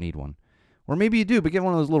 You don't need one. Or maybe you do, but get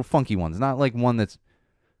one of those little funky ones. Not like one that's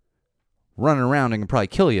running around and can probably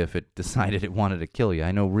kill you if it decided it wanted to kill you.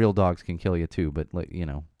 I know real dogs can kill you too, but like, you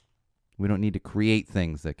know, we don't need to create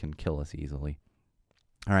things that can kill us easily.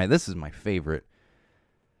 All right, this is my favorite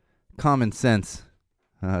common sense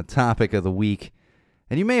topic of the week.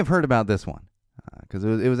 And you may have heard about this one because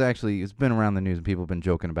it's been around the news and people have been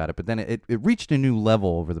joking about it. But then it reached a new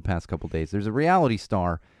level over the past couple days. There's a reality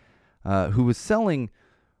star who was selling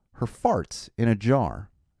her farts in a jar.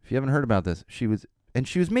 If you haven't heard about this, she was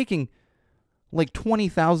making like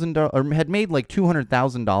 $20,000 or had made like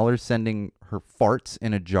 $200,000 sending her farts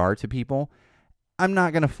in a jar to people. I'm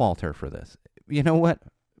not going to fault her for this. You know what?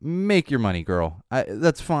 Make your money, girl.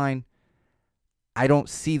 That's fine. I don't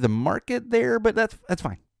see the market there, but that's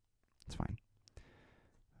fine. It's fine.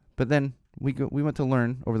 But then we went to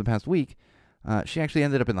learn over the past week, she actually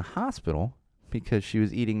ended up in the hospital because she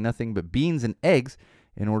was eating nothing but beans and eggs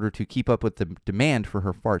in order to keep up with the demand for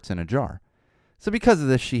her farts in a jar. So because of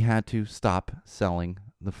this, she had to stop selling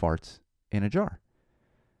the farts in a jar.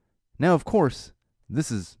 Now, of course,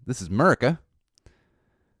 this is America.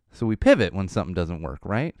 So we pivot when something doesn't work,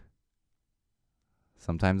 right?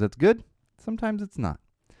 Sometimes that's good, sometimes it's not.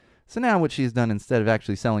 So now what she's done, instead of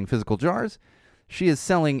actually selling physical jars, she is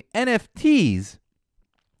selling NFTs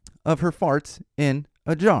of her farts in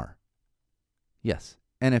a jar. Yes,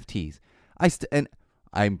 NFTs.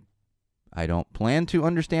 I don't plan to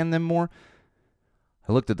understand them more.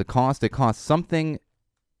 I looked at the cost. It costs something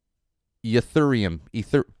Ethereum.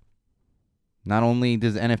 Not only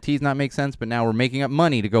does NFTs not make sense, but now we're making up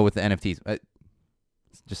money to go with the NFTs.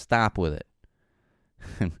 Just stop with it.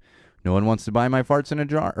 No one wants to buy my farts in a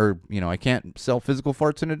jar. Or, I can't sell physical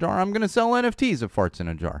farts in a jar. I'm going to sell NFTs of farts in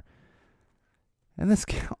a jar. And this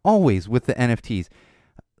always with the NFTs.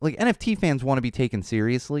 Like, NFT fans want to be taken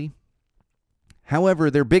seriously. However,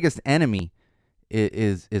 their biggest enemy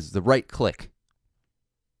is the right click.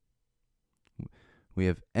 We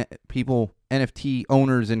have people, NFT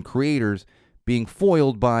owners and creators, being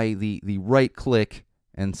foiled by the right click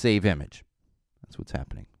and save image. That's what's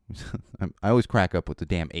happening. I always crack up with the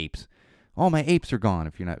damn apes. All my apes are gone.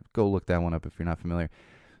 If you're not, go look that one up if you're not familiar.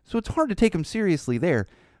 So it's hard to take them seriously there.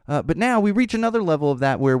 But now we reach another level of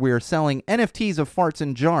that where we are selling NFTs of farts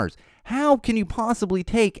in jars. How can you possibly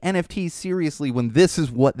take NFTs seriously when this is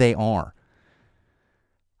what they are?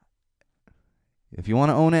 If you want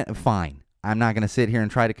to own it, fine. I'm not going to sit here and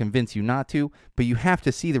try to convince you not to, but you have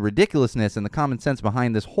to see the ridiculousness and the common sense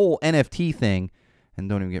behind this whole NFT thing. And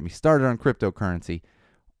don't even get me started on cryptocurrency.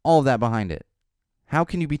 All of that behind it. How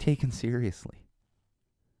can you be taken seriously?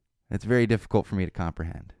 It's very difficult for me to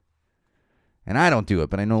comprehend. And I don't do it,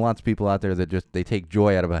 but I know lots of people out there that they take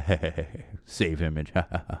joy out of a save image.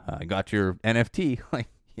 I got your NFT. Like,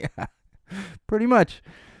 yeah, pretty much.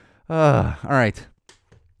 All right.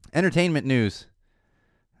 Entertainment news.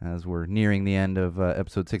 As we're nearing the end of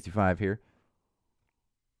episode 65 here.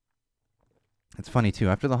 It's funny, too.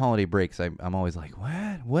 After the holiday breaks, I'm always like,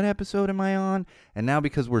 what episode am I on? And now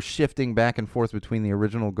because we're shifting back and forth between the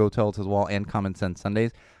original Go Tell It to the Wall and Common Sense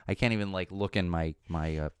Sundays, I can't even look in my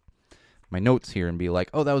notes here and be like,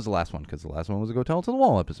 oh, that was the last one, because the last one was a Go Tell It to the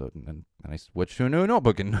Wall episode. And I switched to a new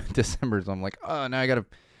notebook in December, so I'm like, oh, now I got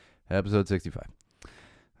episode 65.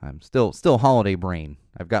 I'm still holiday brain.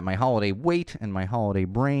 I've got my holiday weight and my holiday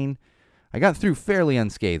brain. I got through fairly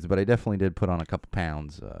unscathed, but I definitely did put on a couple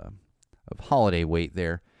pounds of holiday weight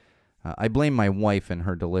there. I blame my wife and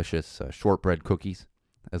her delicious shortbread cookies,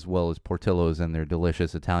 as well as Portillo's and their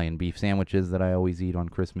delicious Italian beef sandwiches that I always eat on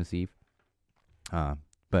Christmas Eve.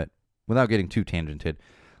 But without getting too tangented,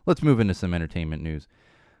 let's move into some entertainment news.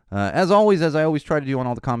 As always, as I always try to do on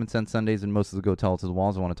all the Common Sense Sundays and most of the Go Tell It to the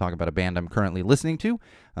Walls, I want to talk about a band I'm currently listening to.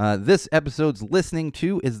 This episode's listening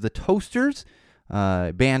to is the Toasters,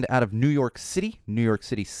 band out of New York City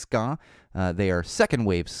ska. They are second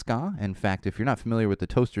wave ska. In fact, if you're not familiar with the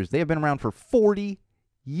Toasters, they have been around for 40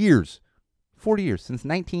 years. 40 years. Since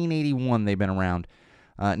 1981, they've been around.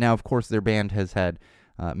 Now, of course, their band has had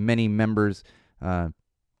many members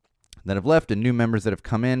that have left and new members that have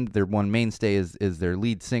come in. Their one mainstay is their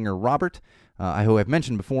lead singer, Robert, who I've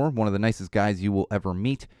mentioned before, one of the nicest guys you will ever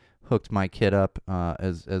meet. Hooked my kid up,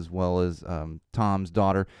 as well as Tom's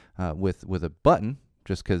daughter, with a button,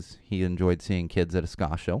 just because he enjoyed seeing kids at a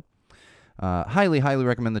ska show. Highly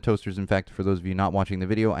recommend the Toasters. In fact, for those of you not watching the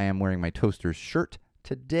video, I am wearing my Toasters shirt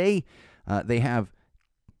today. They have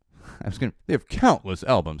countless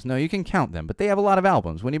albums. No, you can count them, but they have a lot of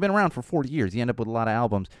albums. When you've been around for 40 years, you end up with a lot of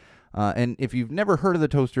albums. And if you've never heard of the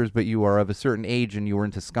Toasters, but you are of a certain age and you were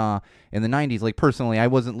into ska in the 90s, like personally, I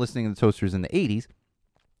wasn't listening to the Toasters in the 80s.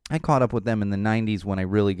 I caught up with them in the 90s when I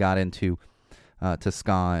really got into to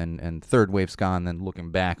ska and third wave ska, and then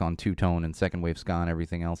looking back on two-tone and second wave ska and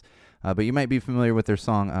everything else. But you might be familiar with their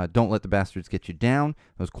song, Don't Let the Bastards Get You Down.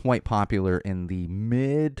 It was quite popular in the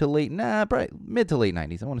mid to late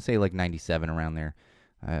 90s. I want to say like 97, around there.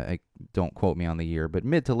 I don't quote me on the year, but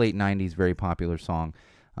mid to late 90s, very popular song.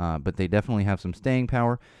 But they definitely have some staying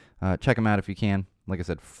power. Check them out if you can. Like I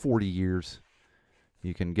said, 40 years.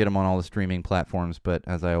 You can get them on all the streaming platforms, but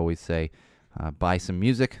as I always say, buy some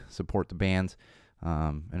music, support the bands,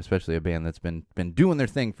 and especially a band that's been doing their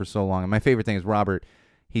thing for so long. And my favorite thing is Robert.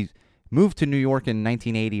 He's moved to New York in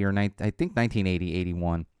 1980 or I think 1980,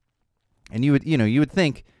 81. And you would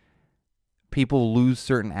think people lose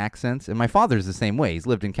certain accents, and my father's the same way. He's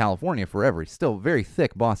lived in California forever. He's still very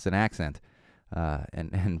thick Boston accent.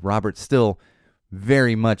 And Robert's still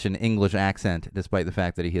very much an English accent, despite the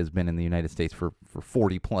fact that he has been in the United States for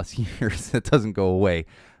 40 plus years. It doesn't go away.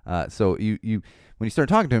 So you when you start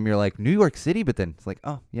talking to him, you're like, New York City? But then it's like,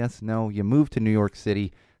 oh, yes, no, you moved to New York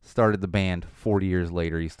City, started the band 40 years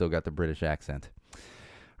later. You still got the British accent.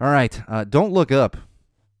 All right. Don't Look Up.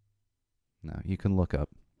 No, you can look up,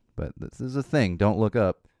 but this is a thing. Don't Look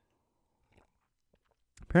Up.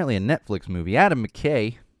 Apparently a Netflix movie. Adam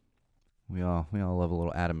McKay. We all love a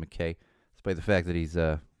little Adam McKay, despite the fact that he's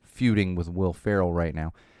feuding with Will Ferrell right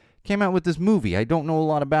now. Came out with this movie. I don't know a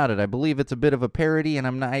lot about it. I believe it's a bit of a parody,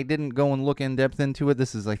 and I didn't go and look in depth into it.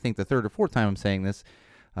 This is, I think, the third or fourth time I'm saying this.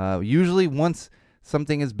 Usually, once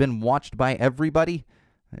something has been watched by everybody,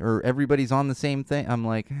 or everybody's on the same thing, I'm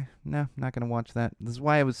like, no, not gonna watch that. This is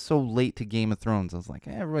why I was so late to Game of Thrones. I was like,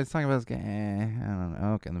 everybody's talking about this game. I don't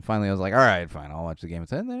know. Okay, and then finally I was like, all right, fine, I'll watch the Game of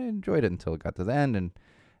Thrones. And then I enjoyed it until it got to the end, and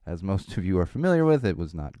as most of you are familiar with, it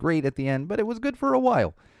was not great at the end, but it was good for a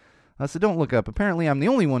while. So Don't Look Up. Apparently, I'm the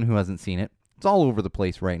only one who hasn't seen it. It's all over the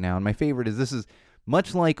place right now, and my favorite is this is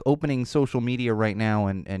much like opening social media right now,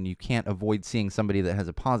 and you can't avoid seeing somebody that has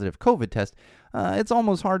a positive COVID test. It's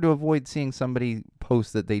almost hard to avoid seeing somebody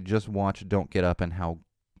post that they just watched Don't Look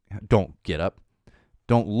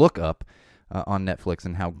Up on Netflix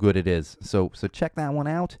and how good it is. So check that one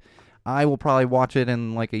out. I will probably watch it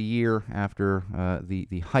in like a year after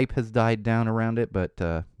the hype has died down around it, but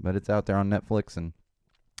it's out there on Netflix. And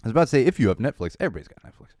I was about to say, if you have Netflix, everybody's got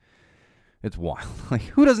Netflix. It's wild. Like,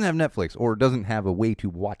 who doesn't have Netflix, or doesn't have a way to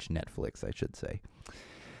watch Netflix, I should say.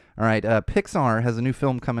 All right, Pixar has a new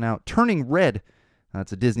film coming out, Turning Red.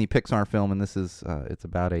 It's a Disney Pixar film, and this is it's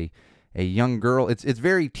about a young girl. It's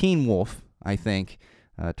very Teen Wolf, I think.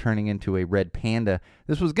 Turning into a red panda.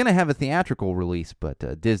 This was going to have a theatrical release,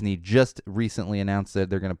 but Disney just recently announced that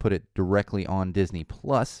they're going to put it directly on Disney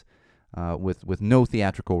Plus with no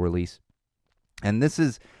theatrical release. And this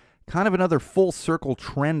is kind of another full circle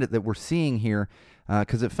trend that we're seeing here,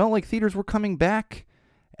 because it felt like theaters were coming back.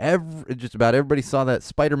 Just about everybody saw that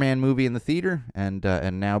Spider-Man movie in the theater, and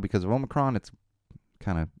now because of Omicron, it's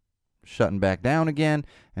kind of shutting back down again,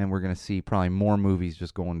 and we're going to see probably more movies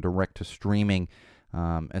just going direct to streaming.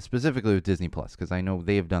 And specifically with Disney Plus, because I know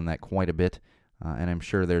they've done that quite a bit, and I'm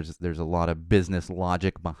sure there's a lot of business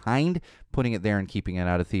logic behind putting it there and keeping it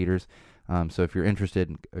out of theaters. So if you're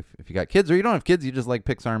interested, if you got kids or you don't have kids, you just like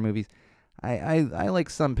Pixar movies. I like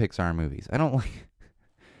some Pixar movies. I don't like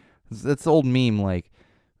that's the old meme, like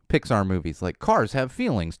Pixar movies, like cars have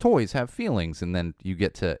feelings, toys have feelings, and then you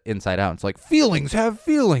get to Inside Out, and it's like feelings have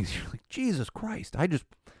feelings. You're like, Jesus Christ, I just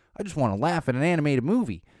want to laugh at an animated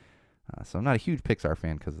movie. So I'm not a huge Pixar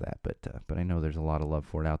fan because of that, but I know there's a lot of love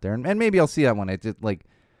for it out there, and maybe I'll see that one. It's just like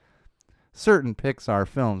certain Pixar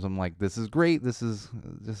films, I'm like, this is great. This is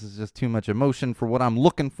just too much emotion for what I'm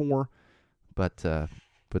looking for, but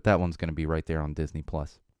that one's going to be right there on Disney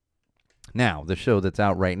Plus. Now, the show that's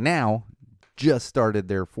out right now just started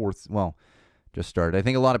their just started. I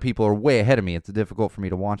think a lot of people are way ahead of me. It's difficult for me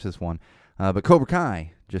to watch this one, but Cobra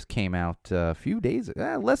Kai just came out a few days,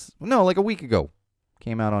 like a week ago.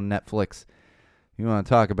 Came out on Netflix. You want to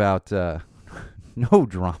talk about no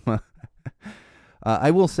drama? I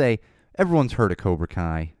will say everyone's heard of Cobra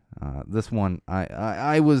Kai. This one,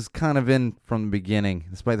 I was kind of in from the beginning,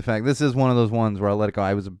 despite the fact this is one of those ones where I let it go.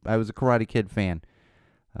 I was a Karate Kid fan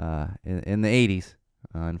in the 80s.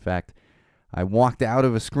 In fact, I walked out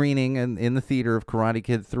of a screening in the theater of Karate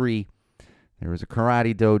Kid 3. There was a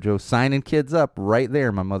karate dojo signing kids up right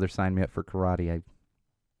there. My mother signed me up for karate. I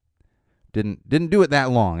didn't do it that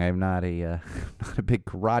long. I'm not a big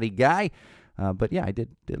karate guy, but yeah, I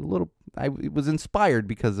did a little. I was inspired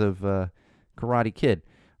because of Karate Kid,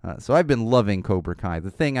 so I've been loving Cobra Kai.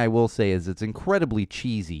 The thing I will say is it's incredibly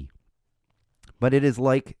cheesy, but it is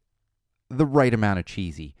like the right amount of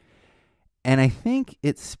cheesy, and I think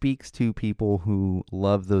it speaks to people who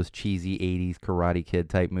love those cheesy 80s Karate Kid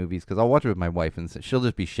type movies, because I'll watch it with my wife and she'll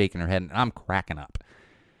just be shaking her head and I'm cracking up.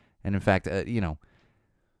 And in fact,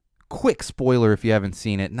 quick spoiler if you haven't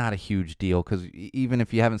seen it, not a huge deal, because even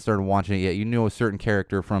if you haven't started watching it yet, you know a certain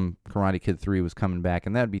character from Karate Kid 3 was coming back,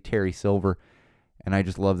 and that would be Terry Silver. And I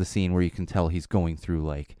just love the scene where you can tell he's going through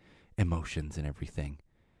like emotions and everything.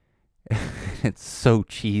 It's so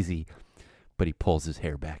cheesy, but he pulls his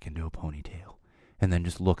hair back into a ponytail and then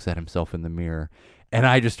just looks at himself in the mirror. And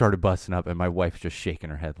I just started busting up, and my wife's just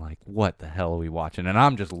shaking her head like, what the hell are we watching? And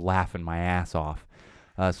I'm just laughing my ass off.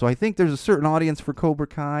 So I think there's a certain audience for Cobra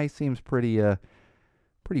Kai. Seems pretty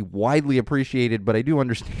widely appreciated, but I do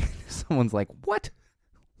understand if someone's like, what?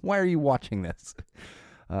 Why are you watching this?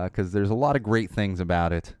 Because there's a lot of great things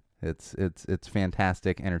about it. It's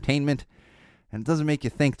fantastic entertainment, and it doesn't make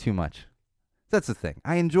you think too much. That's the thing.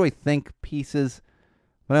 I enjoy think pieces,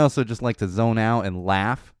 but I also just like to zone out and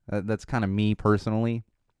laugh. That's kind of me personally.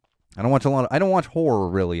 I don't watch horror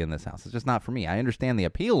really in this house. It's just not for me. I understand the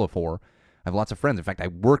appeal of horror. I have lots of friends. In fact, I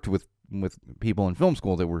worked with people in film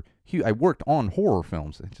school that were huge. I worked on horror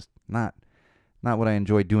films. It's just not what I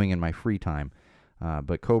enjoy doing in my free time.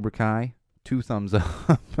 But Cobra Kai, 2 thumbs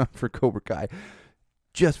up for Cobra Kai.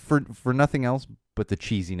 Just for nothing else but the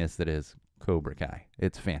cheesiness that is Cobra Kai.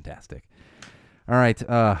 It's fantastic. All right.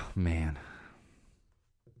 Man.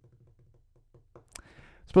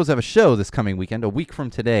 Supposed to have a show this coming weekend, a week from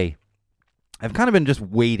today. I've kind of been just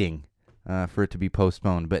waiting for it to be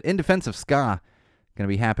postponed. But In Defense of Ska, going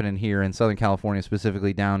to be happening here in Southern California,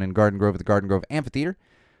 specifically down in Garden Grove at the Garden Grove Amphitheater.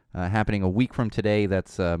 Happening a week from today.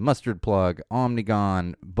 That's Mustard Plug,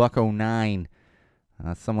 Omnigon, Buck-09.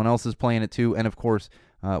 Someone else is playing it too. And, of course,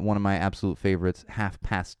 one of my absolute favorites, Half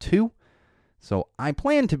Past 2. So I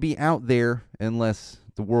plan to be out there unless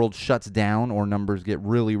the world shuts down or numbers get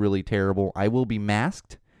really, really terrible. I will be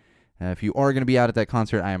masked. If you are going to be out at that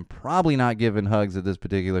concert, I am probably not giving hugs at this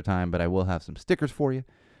particular time, but I will have some stickers for you.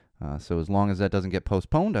 So as long as that doesn't get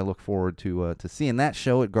postponed, I look forward to seeing that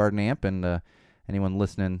show at Garden Amp, and anyone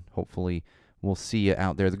listening, hopefully, will see you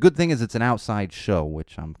out there. The good thing is it's an outside show,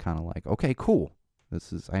 which I'm kind of like, okay, cool.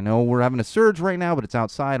 I know we're having a surge right now, but it's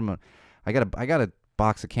outside. I got a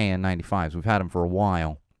box of KN95s. We've had them for a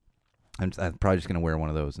while. I'm probably just going to wear one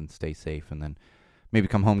of those and stay safe, and then maybe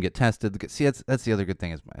come home and get tested. See, that's the other good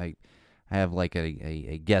thing is I have like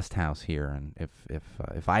a guest house here, and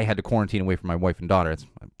if I had to quarantine away from my wife and daughter,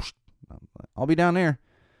 I'll be down there.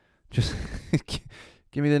 Just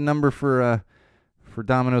give me the number for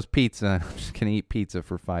Domino's Pizza. I'm just gonna eat pizza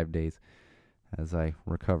for 5 days as I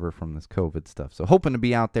recover from this COVID stuff. So hoping to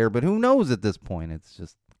be out there, but who knows at this point? It's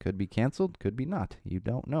just could be canceled, could be not. You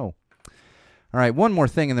don't know. All right, one more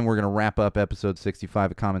thing, and then we're gonna wrap up episode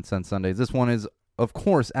 65 of Common Sense Sundays. This one is, of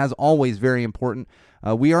course, as always, very important.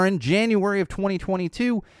 We are in January of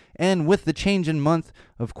 2022, and with the change in month,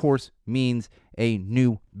 of course, means a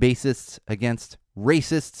new Bassists Against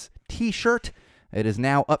Racists t-shirt. It is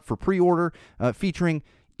now up for pre-order, featuring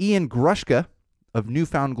Ian Grushka of New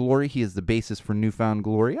Found Glory. He is the bassist for New Found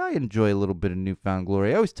Glory. I enjoy a little bit of New Found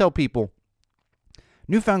Glory. I always tell people,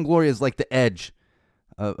 New Found Glory is like the Edge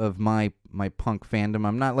of my punk fandom.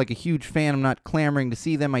 I'm not like a huge fan. I'm not clamoring to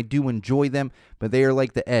see them. I do enjoy them, but they are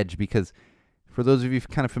like the Edge, because for those of you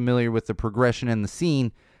kind of familiar with the progression and the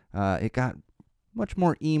scene, it got much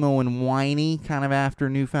more emo and whiny kind of after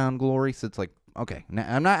New Found Glory. So it's like, okay,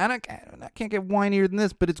 I can't get whinier than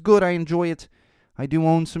this, but it's good. I enjoy it. I do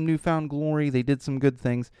own some Newfound Glory. They did some good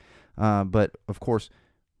things. But, of course,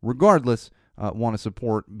 regardless, want to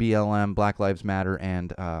support BLM, Black Lives Matter,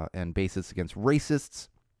 and Basis Against Racists.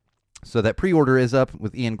 So that pre-order is up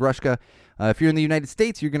with Ian Grushka. If you're in the United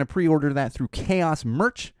States, you're going to pre-order that through Chaos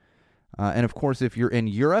Merch. And, of course, if you're in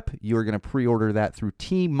Europe, you're going to pre-order that through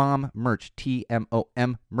T-Mom Merch,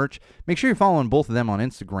 T-M-O-M Merch. Make sure you're following both of them on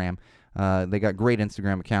Instagram. They got great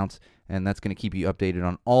Instagram accounts, and that's going to keep you updated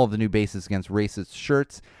on all of the new Basis Against Racist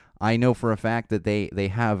shirts. I know for a fact that they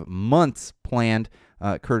have months planned,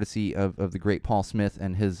 courtesy of the great Paul Smith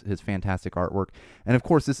and his fantastic artwork. And, of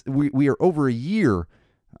course, we are over a year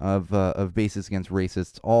of Basis Against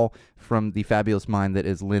Racists, all from the fabulous mind that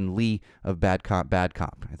is Lynn Lee of Bad Cop, Bad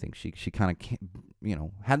Cop. I think she kind of,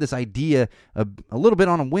 had this idea a little bit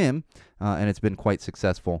on a whim, and it's been quite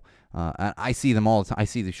successful. I see them all the time. I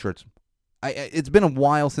see these shirts. It's been a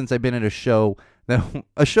while since I've been at a show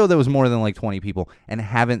that was more than like 20 people and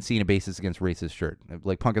haven't seen a Basis Against Racist shirt.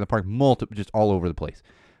 Like Punk in the Park, just all over the place.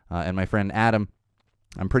 And my friend Adam,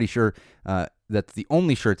 I'm pretty sure that's the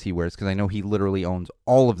only shirts he wears, because I know he literally owns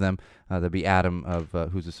all of them. That'd be Adam,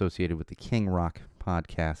 who's associated with the King Rock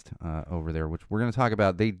podcast over there, which we're going to talk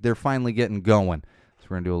about. They're finally getting going. So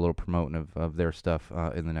we're going to do a little promoting of their stuff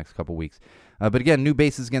in the next couple weeks. But again, new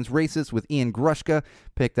Basis Against Racists with Ian Grushka.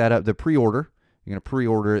 Pick that up. The pre-order. You're going to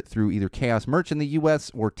pre-order it through either Chaos Merch in the U.S.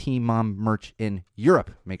 or Team Mom Merch in Europe.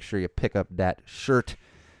 Make sure you pick up that shirt.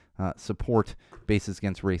 Support Basis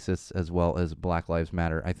Against Racists as well as Black Lives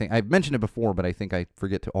Matter. I think I've mentioned it before, but I think I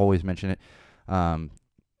forget to always mention it. All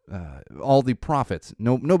the profits.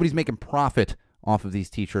 Nobody's making profit off of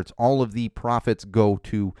these T-shirts. All of the profits go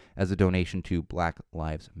as a donation to Black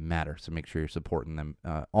Lives Matter. So make sure you're supporting them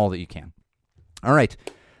all that you can. All right.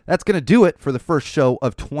 That's going to do it for the first show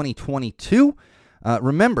of 2022.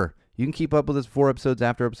 Remember, you can keep up with us before episodes,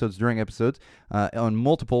 after episodes, during episodes on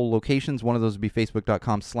multiple locations. One of those would be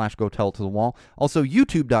facebook.com/GoTellItToTheWall. Also,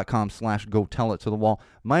 youtube.com/GoTellItToTheWall.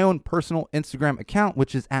 My own personal Instagram account,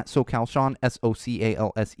 which is at SoCalSean,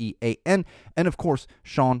 SoCalSean. And, of course,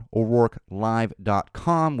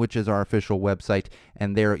 SeanO'RourkeLive.com, which is our official website.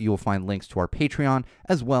 And there you will find links to our Patreon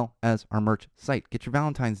as well as our merch site. Get your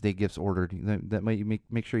Valentine's Day gifts ordered. That might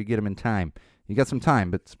make sure you get them in time. You got some time,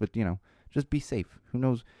 but just be safe. Who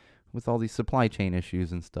knows? With all these supply chain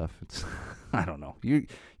issues and stuff, it's I don't know. You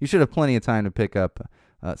should have plenty of time to pick up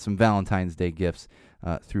some Valentine's Day gifts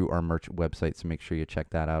through our merch website, so make sure you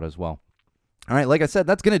check that out as well. All right, like I said,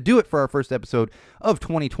 that's going to do it for our first episode of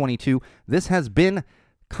 2022. This has been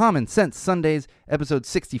Common Sense Sundays, episode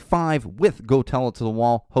 65 with Go Tell It to the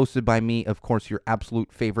Wall, hosted by me, of course, your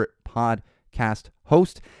absolute favorite podcast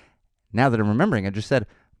host. Now that I'm remembering, I just said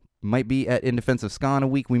might be at In Defense of Ska in a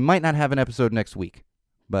week. We might not have an episode next week,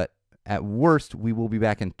 but at worst, we will be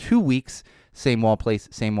back in 2 weeks. Same wall place,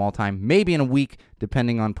 same wall time. Maybe in a week,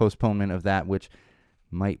 depending on postponement of that, which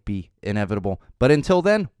might be inevitable. But until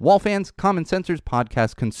then, wall fans, common sensors,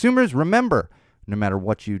 podcast consumers, remember, no matter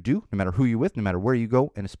what you do, no matter who you're with, no matter where you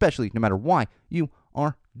go, and especially no matter why you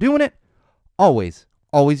are doing it, always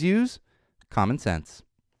use common sense.